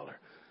to tell her.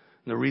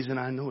 And the reason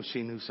I know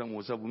she knew something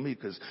was up with me,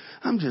 because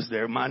I'm just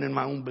there minding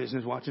my own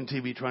business, watching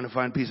TV, trying to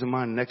find peace of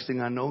mind. Next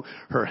thing I know,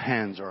 her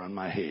hands are on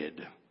my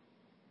head.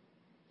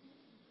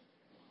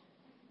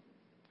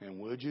 And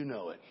would you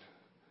know it,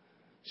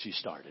 she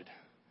started,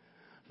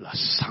 La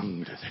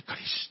sangre de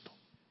Cristo.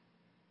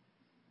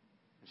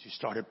 She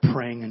started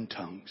praying in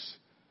tongues.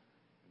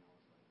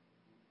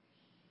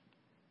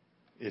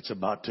 It's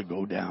about to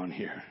go down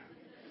here.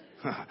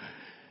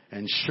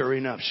 And sure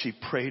enough, she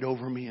prayed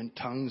over me in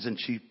tongues, and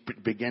she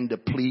began to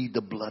plead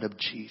the blood of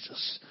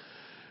Jesus.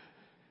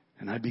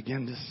 And I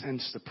began to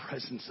sense the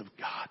presence of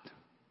God.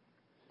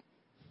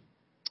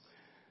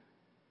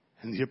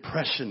 And the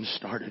oppression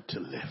started to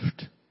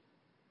lift.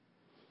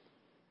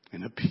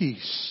 And a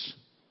peace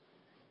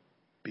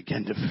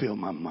began to fill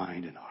my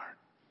mind and heart.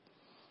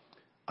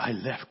 I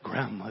left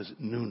Grandma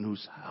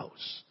Nunu's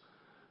house,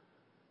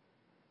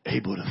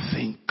 able to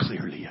think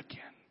clearly again.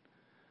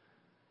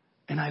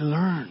 And I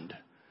learned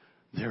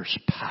there's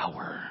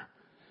power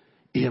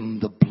in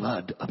the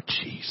blood of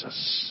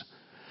Jesus.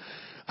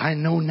 I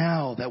know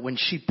now that when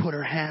she put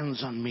her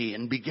hands on me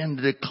and began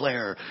to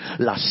declare,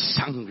 La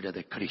sangre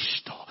de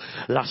Cristo,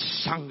 La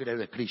sangre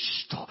de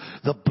Cristo,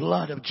 the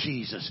blood of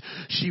Jesus,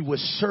 she was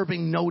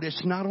serving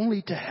notice not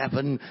only to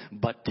heaven,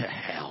 but to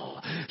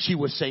hell. She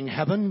was saying,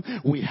 heaven,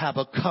 we have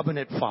a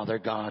covenant, Father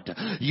God.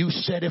 You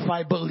said if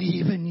I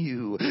believe in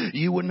you,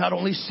 you would not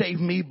only save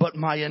me, but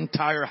my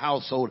entire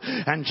household.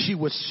 And she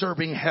was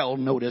serving hell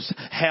notice.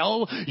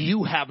 Hell,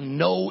 you have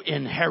no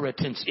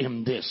inheritance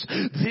in this.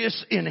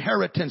 This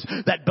inheritance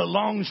that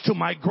belongs to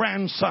my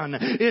grandson,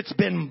 it's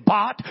been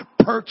bought,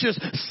 purchased,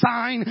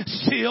 signed,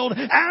 sealed,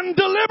 and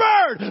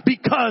delivered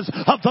because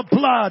of the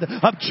blood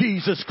of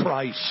Jesus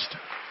Christ.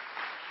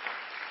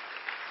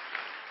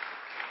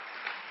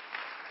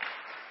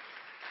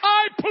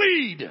 I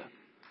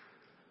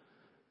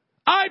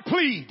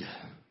plead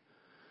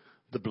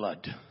the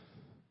blood.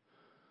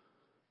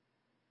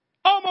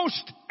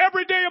 Almost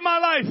every day of my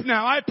life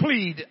now, I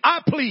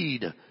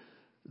plead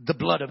the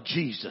blood of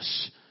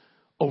Jesus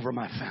over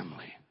my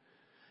family.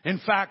 In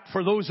fact,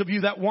 for those of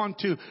you that want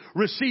to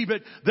receive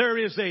it, there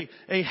is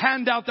a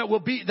handout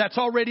that's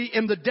already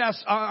in the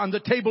desk, on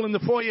the table in the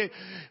foyer,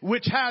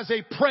 which has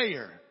a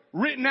prayer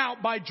written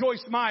out by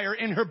Joyce Meyer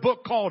in her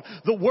book called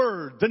The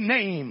Word, the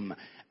Name,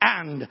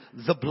 and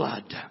the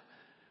Blood.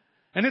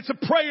 And it's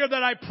a prayer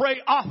that I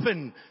pray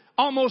often,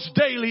 almost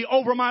daily,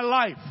 over my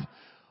life,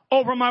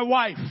 over my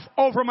wife,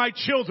 over my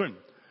children,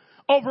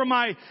 over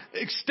my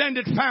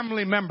extended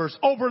family members,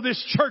 over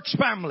this church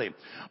family,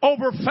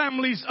 over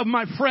families of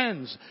my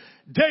friends.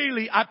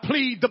 Daily I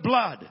plead the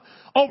blood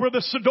over the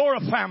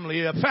Sedora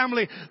family, a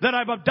family that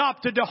I've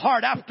adopted to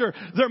heart. After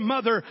their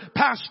mother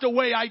passed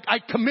away, I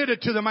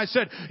committed to them. I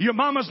said, your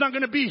mama's not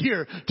going to be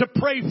here to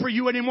pray for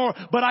you anymore,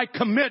 but I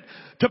commit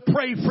to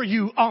pray for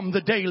you on the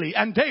daily.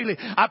 And daily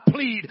I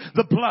plead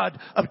the blood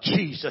of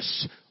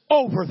Jesus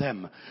over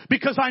them,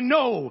 because I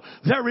know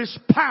there is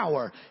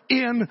power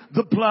in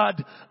the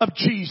blood of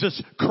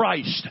Jesus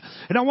Christ.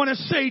 And I want to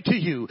say to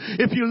you,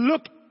 if you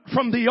look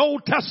from the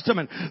Old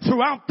Testament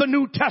throughout the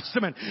New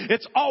Testament,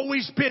 it's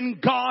always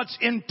been God's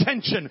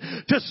intention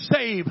to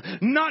save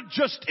not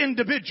just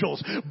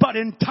individuals, but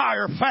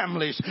entire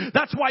families.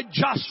 That's why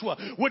Joshua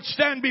would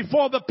stand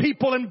before the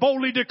people and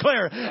boldly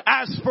declare,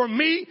 as for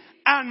me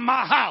and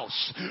my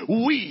house,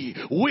 we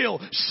will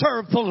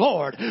serve the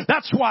Lord.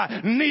 That's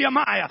why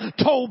Nehemiah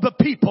told the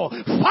people,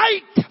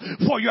 fight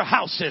for your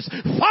houses,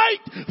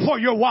 fight for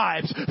your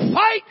wives,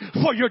 fight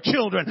for your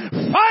children,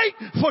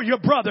 fight for your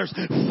brothers,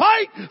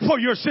 fight for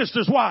your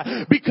sisters.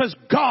 Why? Because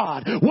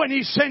God, when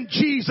He sent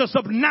Jesus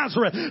of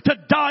Nazareth to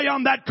die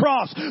on that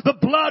cross, the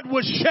blood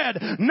was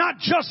shed not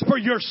just for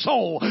your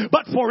soul,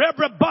 but for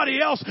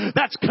everybody else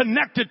that's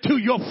connected to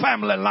your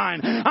family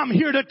line. I'm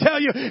here to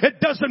tell you, it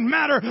doesn't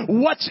matter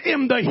what's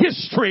in the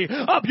history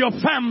of your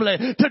family.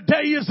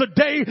 Today is a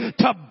day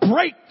to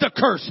break the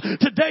curse.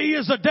 Today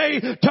is a day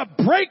to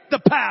break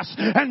the past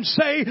and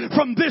say,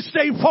 from this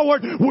day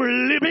forward, we're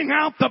living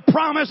out the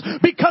promise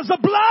because the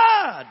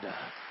blood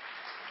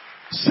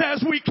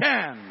says we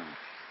can.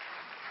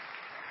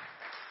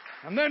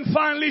 And then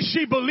finally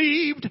she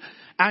believed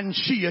and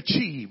she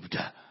achieved.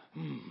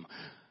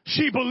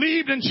 She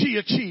believed and she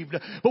achieved.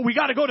 But we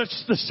got to go to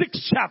the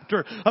 6th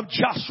chapter of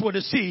Joshua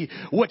to see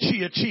what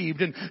she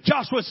achieved. In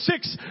Joshua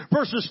 6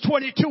 verses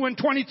 22 and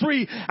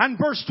 23 and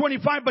verse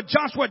 25, but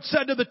Joshua had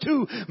said to the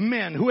 2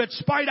 men who had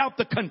spied out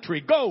the country,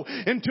 go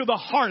into the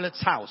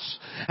harlot's house,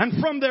 and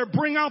from there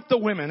bring out the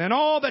women and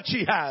all that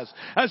she has,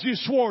 as you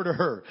swore to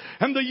her.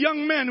 And the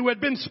young men who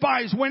had been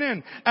spies went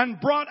in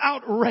and brought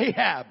out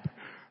Rahab,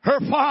 her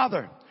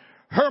father,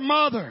 her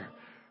mother,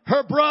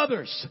 her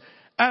brothers,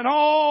 and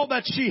all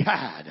that she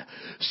had.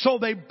 So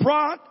they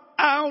brought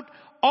out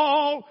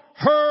all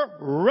her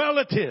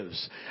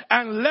relatives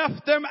and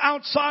left them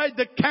outside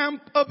the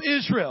camp of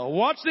Israel.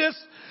 Watch this.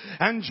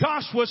 And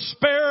Joshua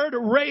spared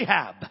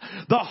Rahab,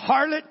 the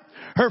harlot,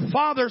 her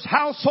father's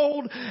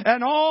household,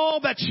 and all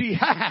that she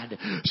had.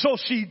 So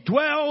she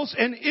dwells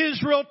in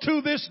Israel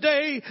to this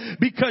day,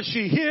 because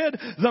she hid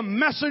the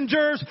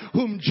messengers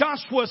whom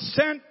Joshua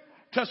sent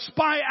to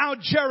spy out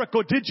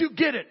Jericho. Did you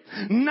get it?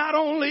 Not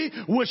only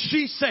was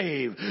she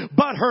saved,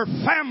 but her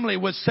family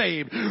was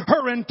saved.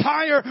 Her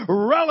entire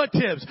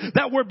relatives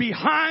that were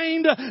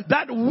behind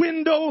that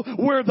window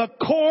where the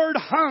cord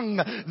hung,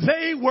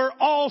 they were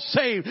all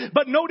saved.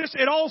 But notice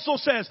it also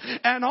says,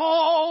 and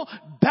all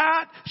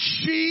that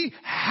she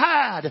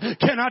had.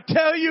 Can I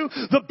tell you,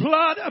 the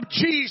blood of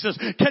Jesus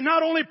can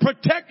not only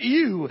protect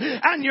you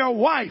and your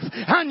wife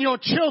and your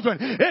children,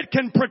 it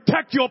can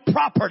protect your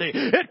property.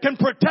 It can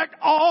protect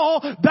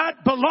all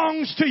that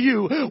belongs to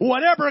you.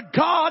 Whatever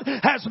God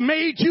has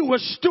made you a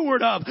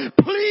steward of,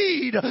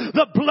 plead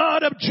the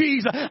blood of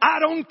Jesus. I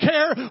don't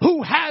care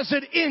who has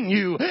it in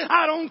you.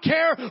 I don't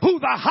care who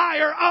the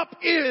higher up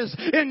is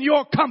in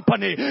your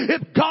company.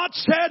 If God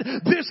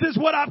said, this is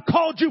what I've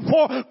called you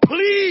for,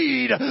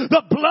 plead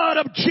the blood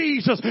of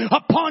Jesus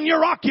upon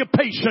your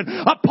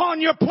occupation,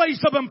 upon your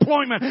place of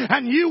employment,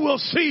 and you will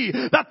see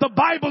that the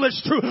Bible is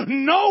true.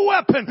 No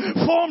weapon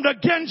formed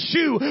against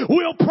you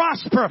will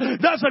prosper.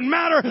 Doesn't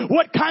matter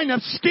what kind of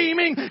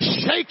scheming,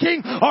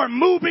 shaking, or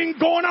moving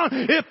going on.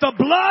 If the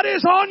blood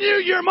is on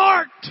you, you're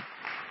marked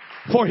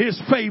for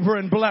His favor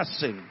and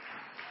blessing.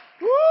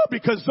 Woo,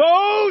 because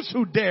those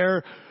who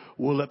dare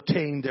will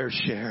obtain their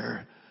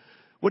share.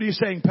 What are you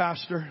saying,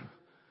 Pastor?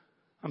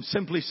 I'm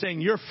simply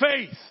saying your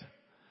faith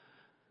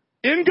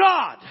in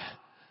God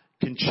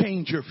can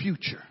change your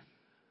future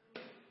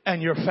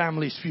and your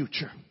family's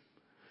future.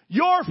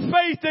 Your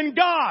faith in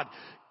God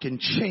can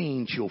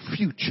change your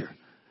future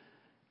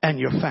and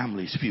your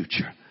family's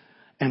future.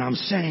 And I'm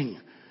saying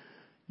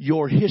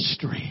your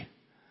history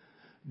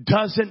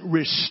doesn't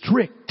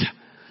restrict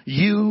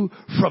you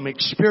from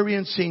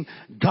experiencing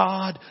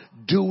God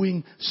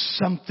doing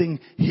something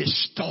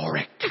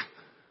historic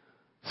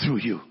through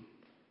you.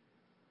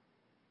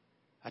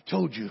 I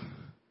told you,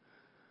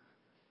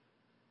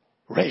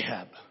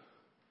 Rahab,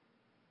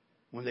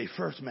 when they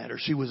first met her,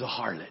 she was a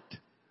harlot.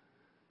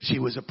 She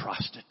was a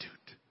prostitute.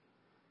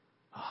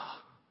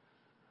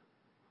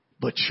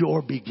 But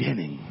your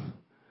beginning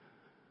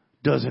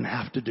doesn't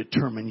have to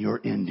determine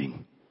your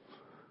ending.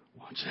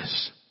 Watch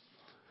this.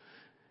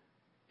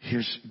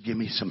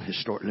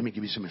 Let me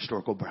give you some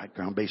historical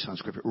background based on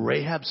scripture.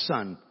 Rahab's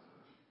son,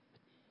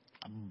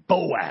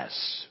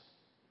 Boaz,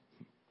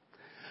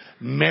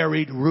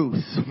 married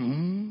Ruth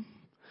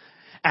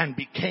and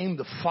became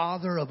the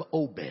father of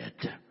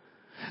Obed,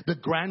 the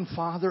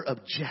grandfather of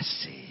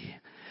Jesse,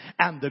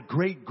 and the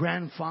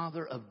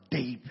great-grandfather of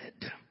David.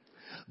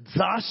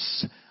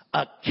 Thus,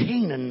 a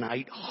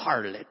Canaanite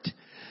harlot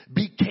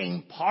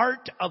became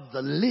part of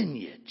the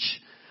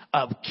lineage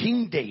of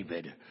King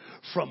David,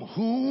 from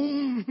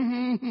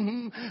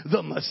whom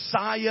the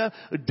Messiah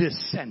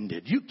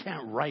descended. You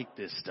can't write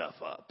this stuff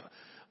up.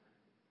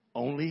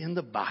 Only in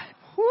the Bible.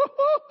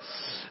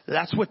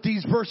 That's what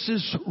these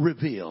verses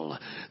reveal.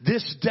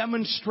 This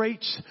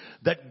demonstrates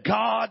that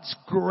God's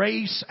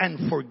grace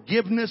and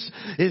forgiveness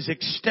is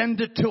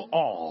extended to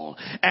all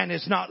and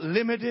is not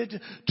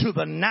limited to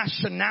the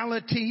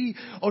nationality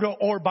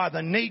or by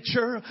the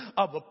nature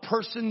of a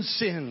person's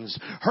sins.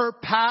 Her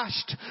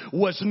past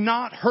was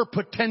not her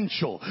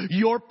potential.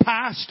 Your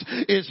past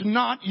is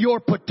not your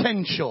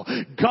potential.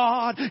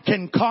 God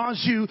can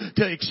cause you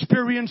to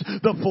experience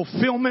the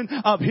fulfillment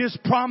of His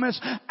promise promise,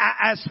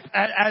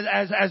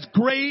 as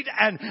great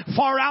and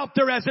far out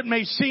there as it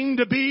may seem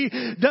to be,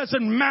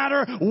 doesn't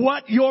matter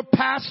what your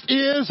past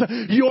is.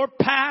 Your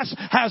past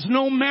has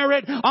no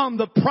merit on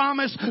the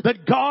promise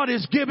that God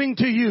is giving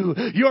to you.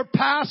 Your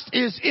past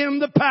is in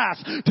the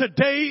past.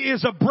 Today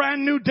is a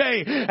brand new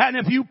day. And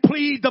if you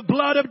plead the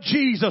blood of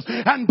Jesus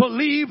and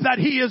believe that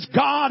He is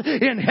God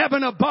in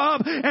heaven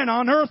above and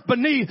on earth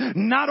beneath,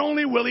 not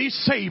only will He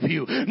save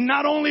you,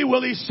 not only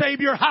will He save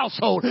your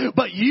household,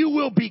 but you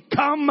will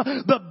become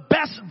the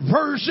best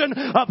version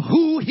of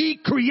who He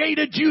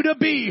created you to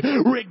be,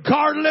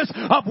 regardless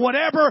of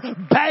whatever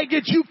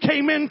baggage you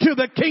came into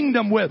the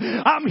kingdom with.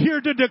 I'm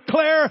here to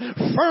declare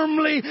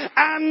firmly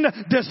and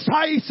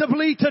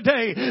decisively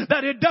today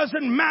that it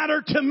doesn't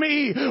matter to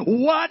me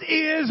what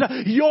is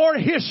your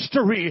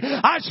history.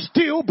 I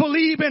still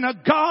believe in a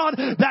God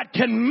that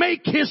can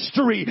make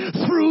history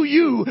through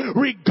you,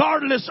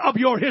 regardless of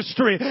your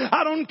history.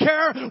 I don't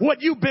care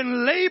what you've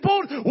been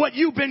labeled, what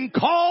you've been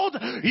called.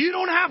 You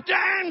don't have to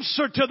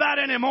answer to that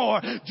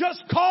anymore.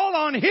 Just call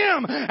on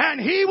Him and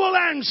He will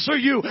answer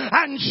you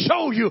and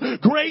show you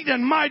great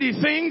and mighty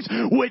things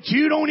which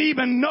you don't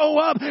even know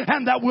of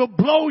and that will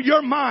blow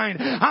your mind.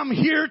 I'm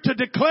here to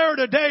declare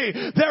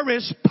today there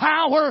is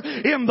power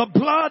in the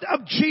blood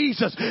of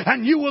Jesus,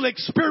 and you will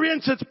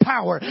experience its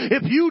power.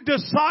 If you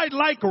decide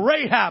like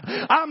Rahab,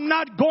 I'm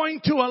not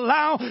going to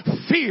allow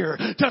fear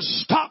to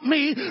stop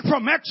me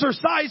from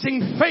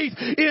exercising faith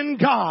in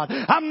God.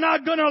 I'm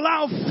not going to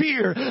allow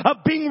fear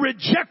of being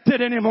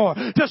rejected anymore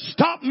to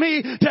stop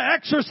me to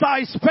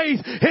exercise faith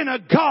in a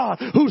God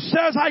who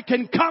says I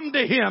can come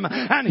to Him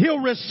and He'll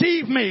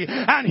receive me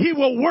and He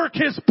will work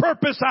His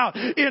purpose out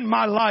in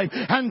my life.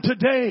 And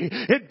today,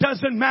 it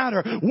doesn't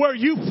matter where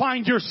you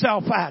find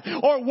yourself at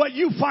or what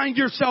you find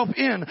yourself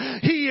in.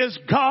 He is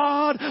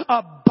God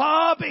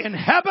above in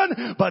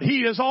heaven, but He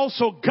is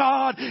also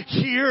God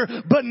here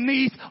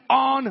beneath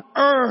on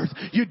earth.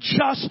 You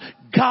just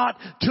got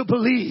to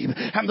believe.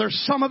 And there's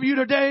some of you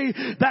today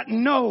that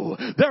know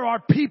there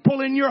are people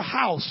in your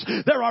house,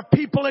 there are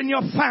people in your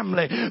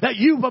family that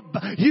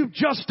you've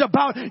just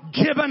about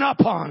given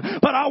up on.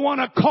 But I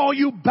want to call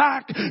you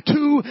back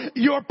to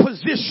your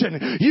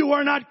position. You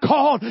are not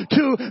called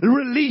to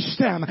release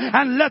them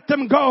and let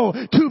them go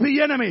to the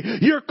enemy.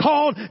 You're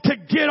called to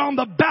get on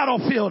the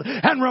battlefield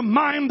and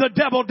remind the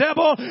devil,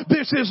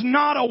 this is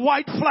not a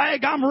white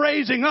flag I'm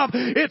raising up.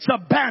 It's a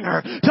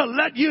banner to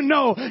let you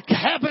know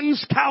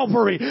heaven's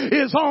Calvary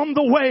is on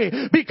the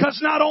way, because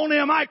not only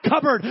am I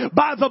covered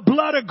by the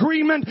blood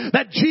agreement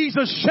that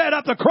Jesus shed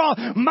at the cross,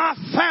 my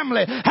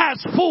family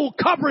has full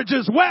coverage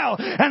as well,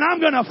 and I'm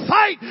going to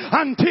fight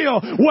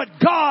until what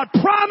God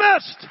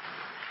promised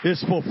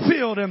is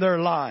fulfilled in their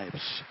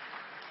lives.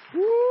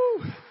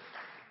 Woo.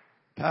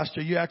 Pastor,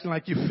 you acting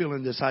like you're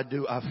feeling this. I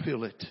do. I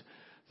feel it.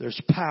 There's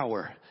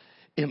power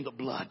in the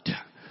blood.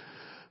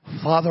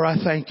 Father, I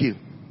thank you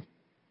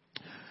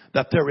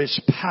that there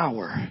is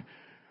power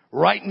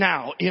right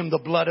now in the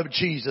blood of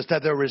Jesus,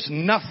 that there is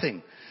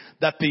nothing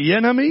that the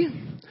enemy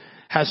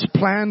has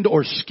planned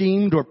or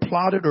schemed or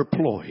plotted or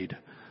ployed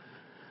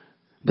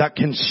that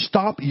can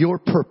stop your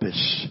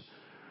purpose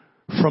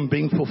from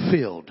being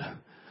fulfilled,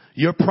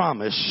 your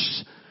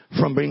promise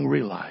from being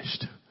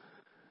realized.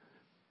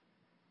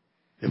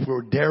 If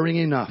we're daring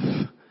enough,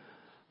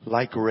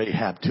 like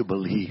Rahab, to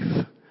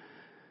believe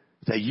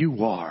that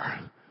you are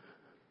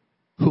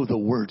who the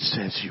Word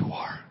says you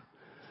are.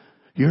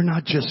 You're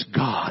not just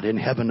God in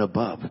heaven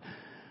above.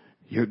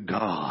 You're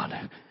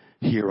God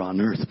here on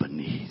earth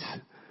beneath.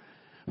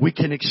 We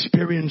can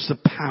experience the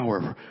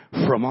power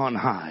from on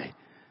high,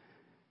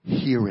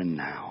 here and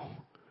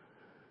now.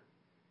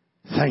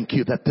 Thank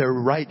you that they're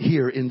right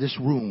here in this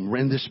room,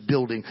 in this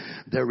building.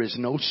 There is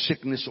no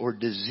sickness or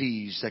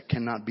disease that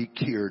cannot be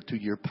cured through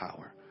your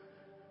power.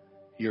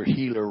 You're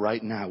healer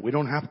right now. We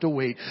don't have to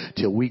wait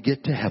till we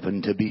get to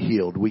heaven to be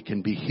healed. We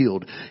can be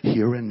healed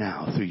here and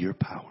now through your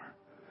power.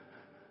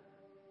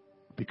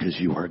 Because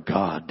you are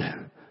God,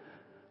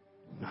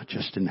 not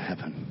just in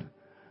heaven,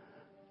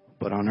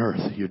 but on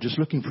earth. You're just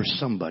looking for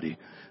somebody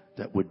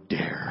that would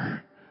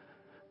dare,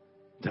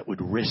 that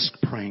would risk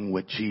praying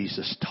what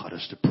Jesus taught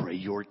us to pray.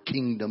 Your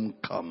kingdom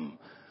come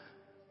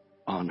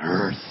on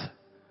earth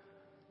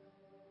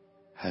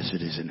as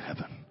it is in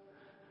heaven.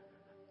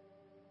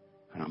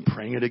 And I'm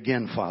praying it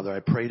again, Father. I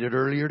prayed it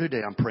earlier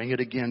today. I'm praying it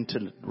again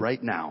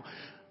right now.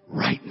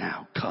 Right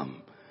now,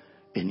 come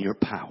in your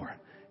power.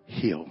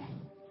 Heal.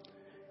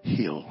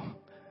 Heal.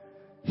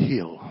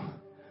 Heal.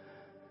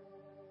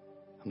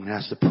 I'm going to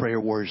ask the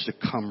prayer warriors to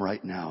come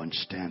right now and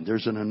stand.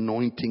 There's an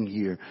anointing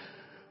here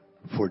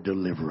for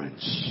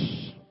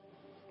deliverance.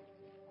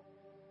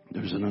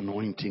 There's an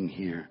anointing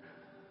here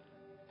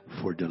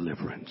for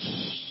deliverance.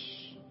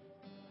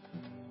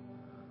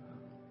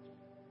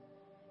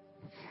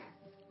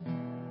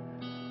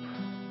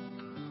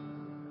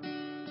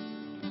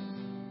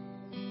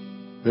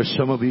 There's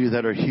some of you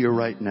that are here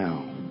right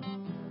now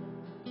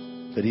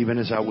that even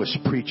as I was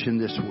preaching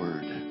this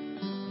word,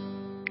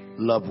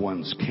 loved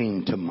ones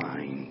came to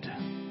mind.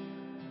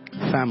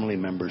 Family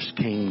members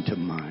came to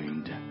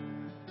mind.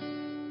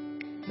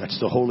 That's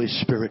the Holy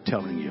Spirit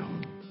telling you.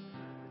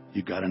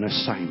 You got an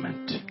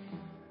assignment.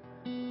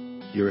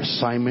 Your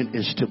assignment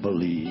is to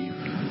believe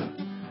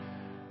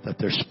that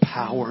there's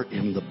power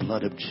in the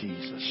blood of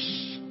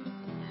Jesus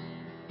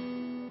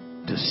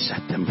to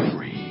set them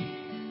free.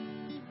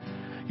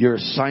 Your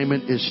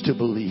assignment is to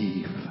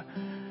believe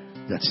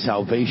that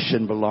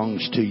salvation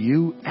belongs to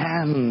you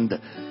and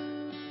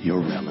your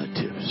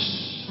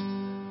relatives.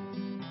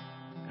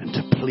 And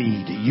to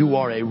plead, you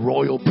are a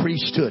royal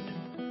priesthood.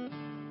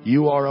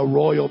 You are a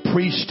royal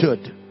priesthood.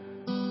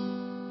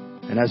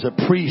 And as a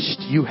priest,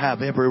 you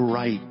have every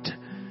right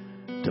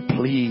to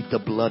plead the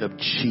blood of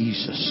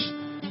Jesus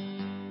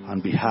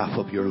on behalf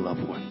of your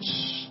loved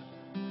ones.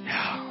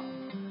 Yeah.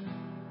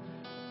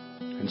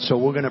 And so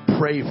we're going to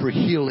pray for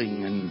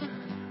healing.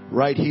 And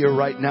right here,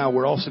 right now,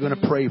 we're also going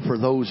to pray for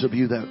those of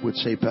you that would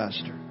say,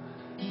 Pastor,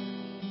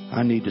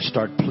 I need to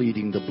start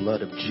pleading the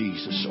blood of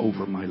Jesus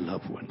over my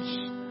loved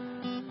ones.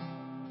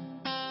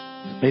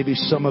 Maybe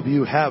some of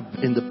you have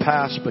in the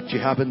past, but you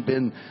haven't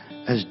been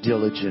as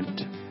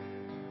diligent.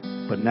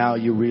 But now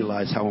you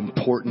realize how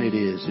important it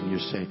is, and you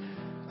say,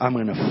 I'm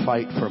going to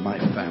fight for my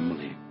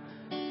family.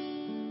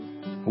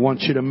 I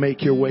want you to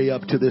make your way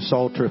up to this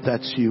altar if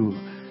that's you.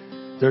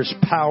 There's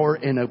power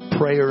in a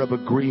prayer of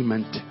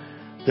agreement.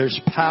 There's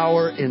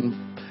power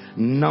in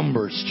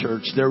numbers,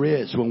 church. There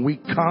is. When we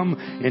come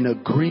in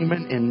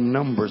agreement in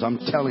numbers, I'm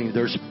telling you,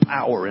 there's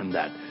power in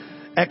that.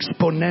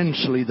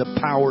 Exponentially, the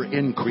power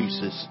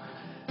increases.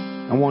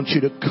 I want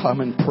you to come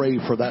and pray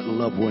for that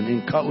loved one.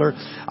 In Cutler,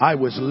 I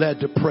was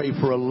led to pray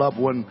for a loved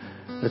one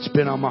that's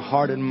been on my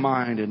heart and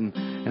mind.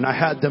 And I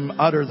had them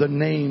utter the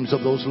names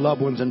of those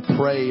loved ones and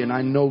pray. And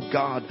I know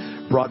God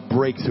brought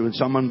breakthrough. And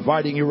so I'm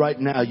inviting you right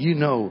now. You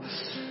know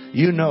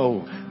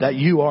that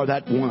you are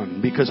that one.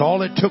 Because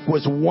all it took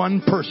was one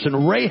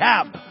person,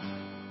 Rahab,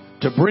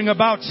 to bring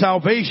about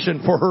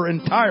salvation for her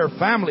entire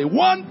family.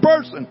 One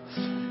person.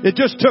 It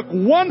just took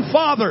one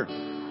father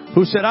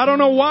who said, I don't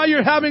know why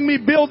you're having me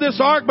build this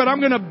ark, but I'm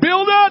going to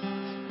build it.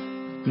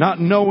 Not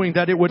knowing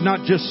that it would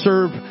not just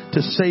serve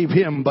to save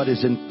him, but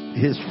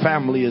his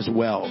family as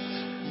well.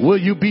 Will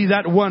you be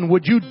that one?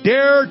 Would you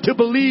dare to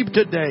believe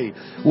today?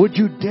 Would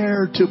you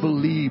dare to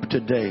believe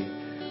today?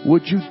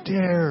 Would you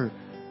dare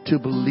to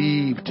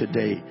believe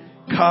today?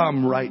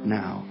 Come right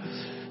now.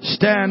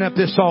 Stand at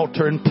this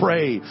altar and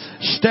pray.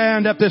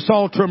 Stand at this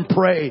altar and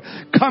pray.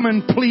 Come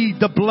and plead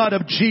the blood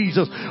of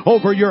Jesus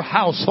over your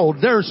household.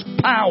 There's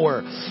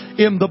power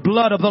in the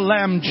blood of the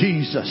Lamb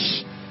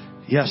Jesus.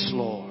 Yes,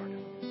 Lord.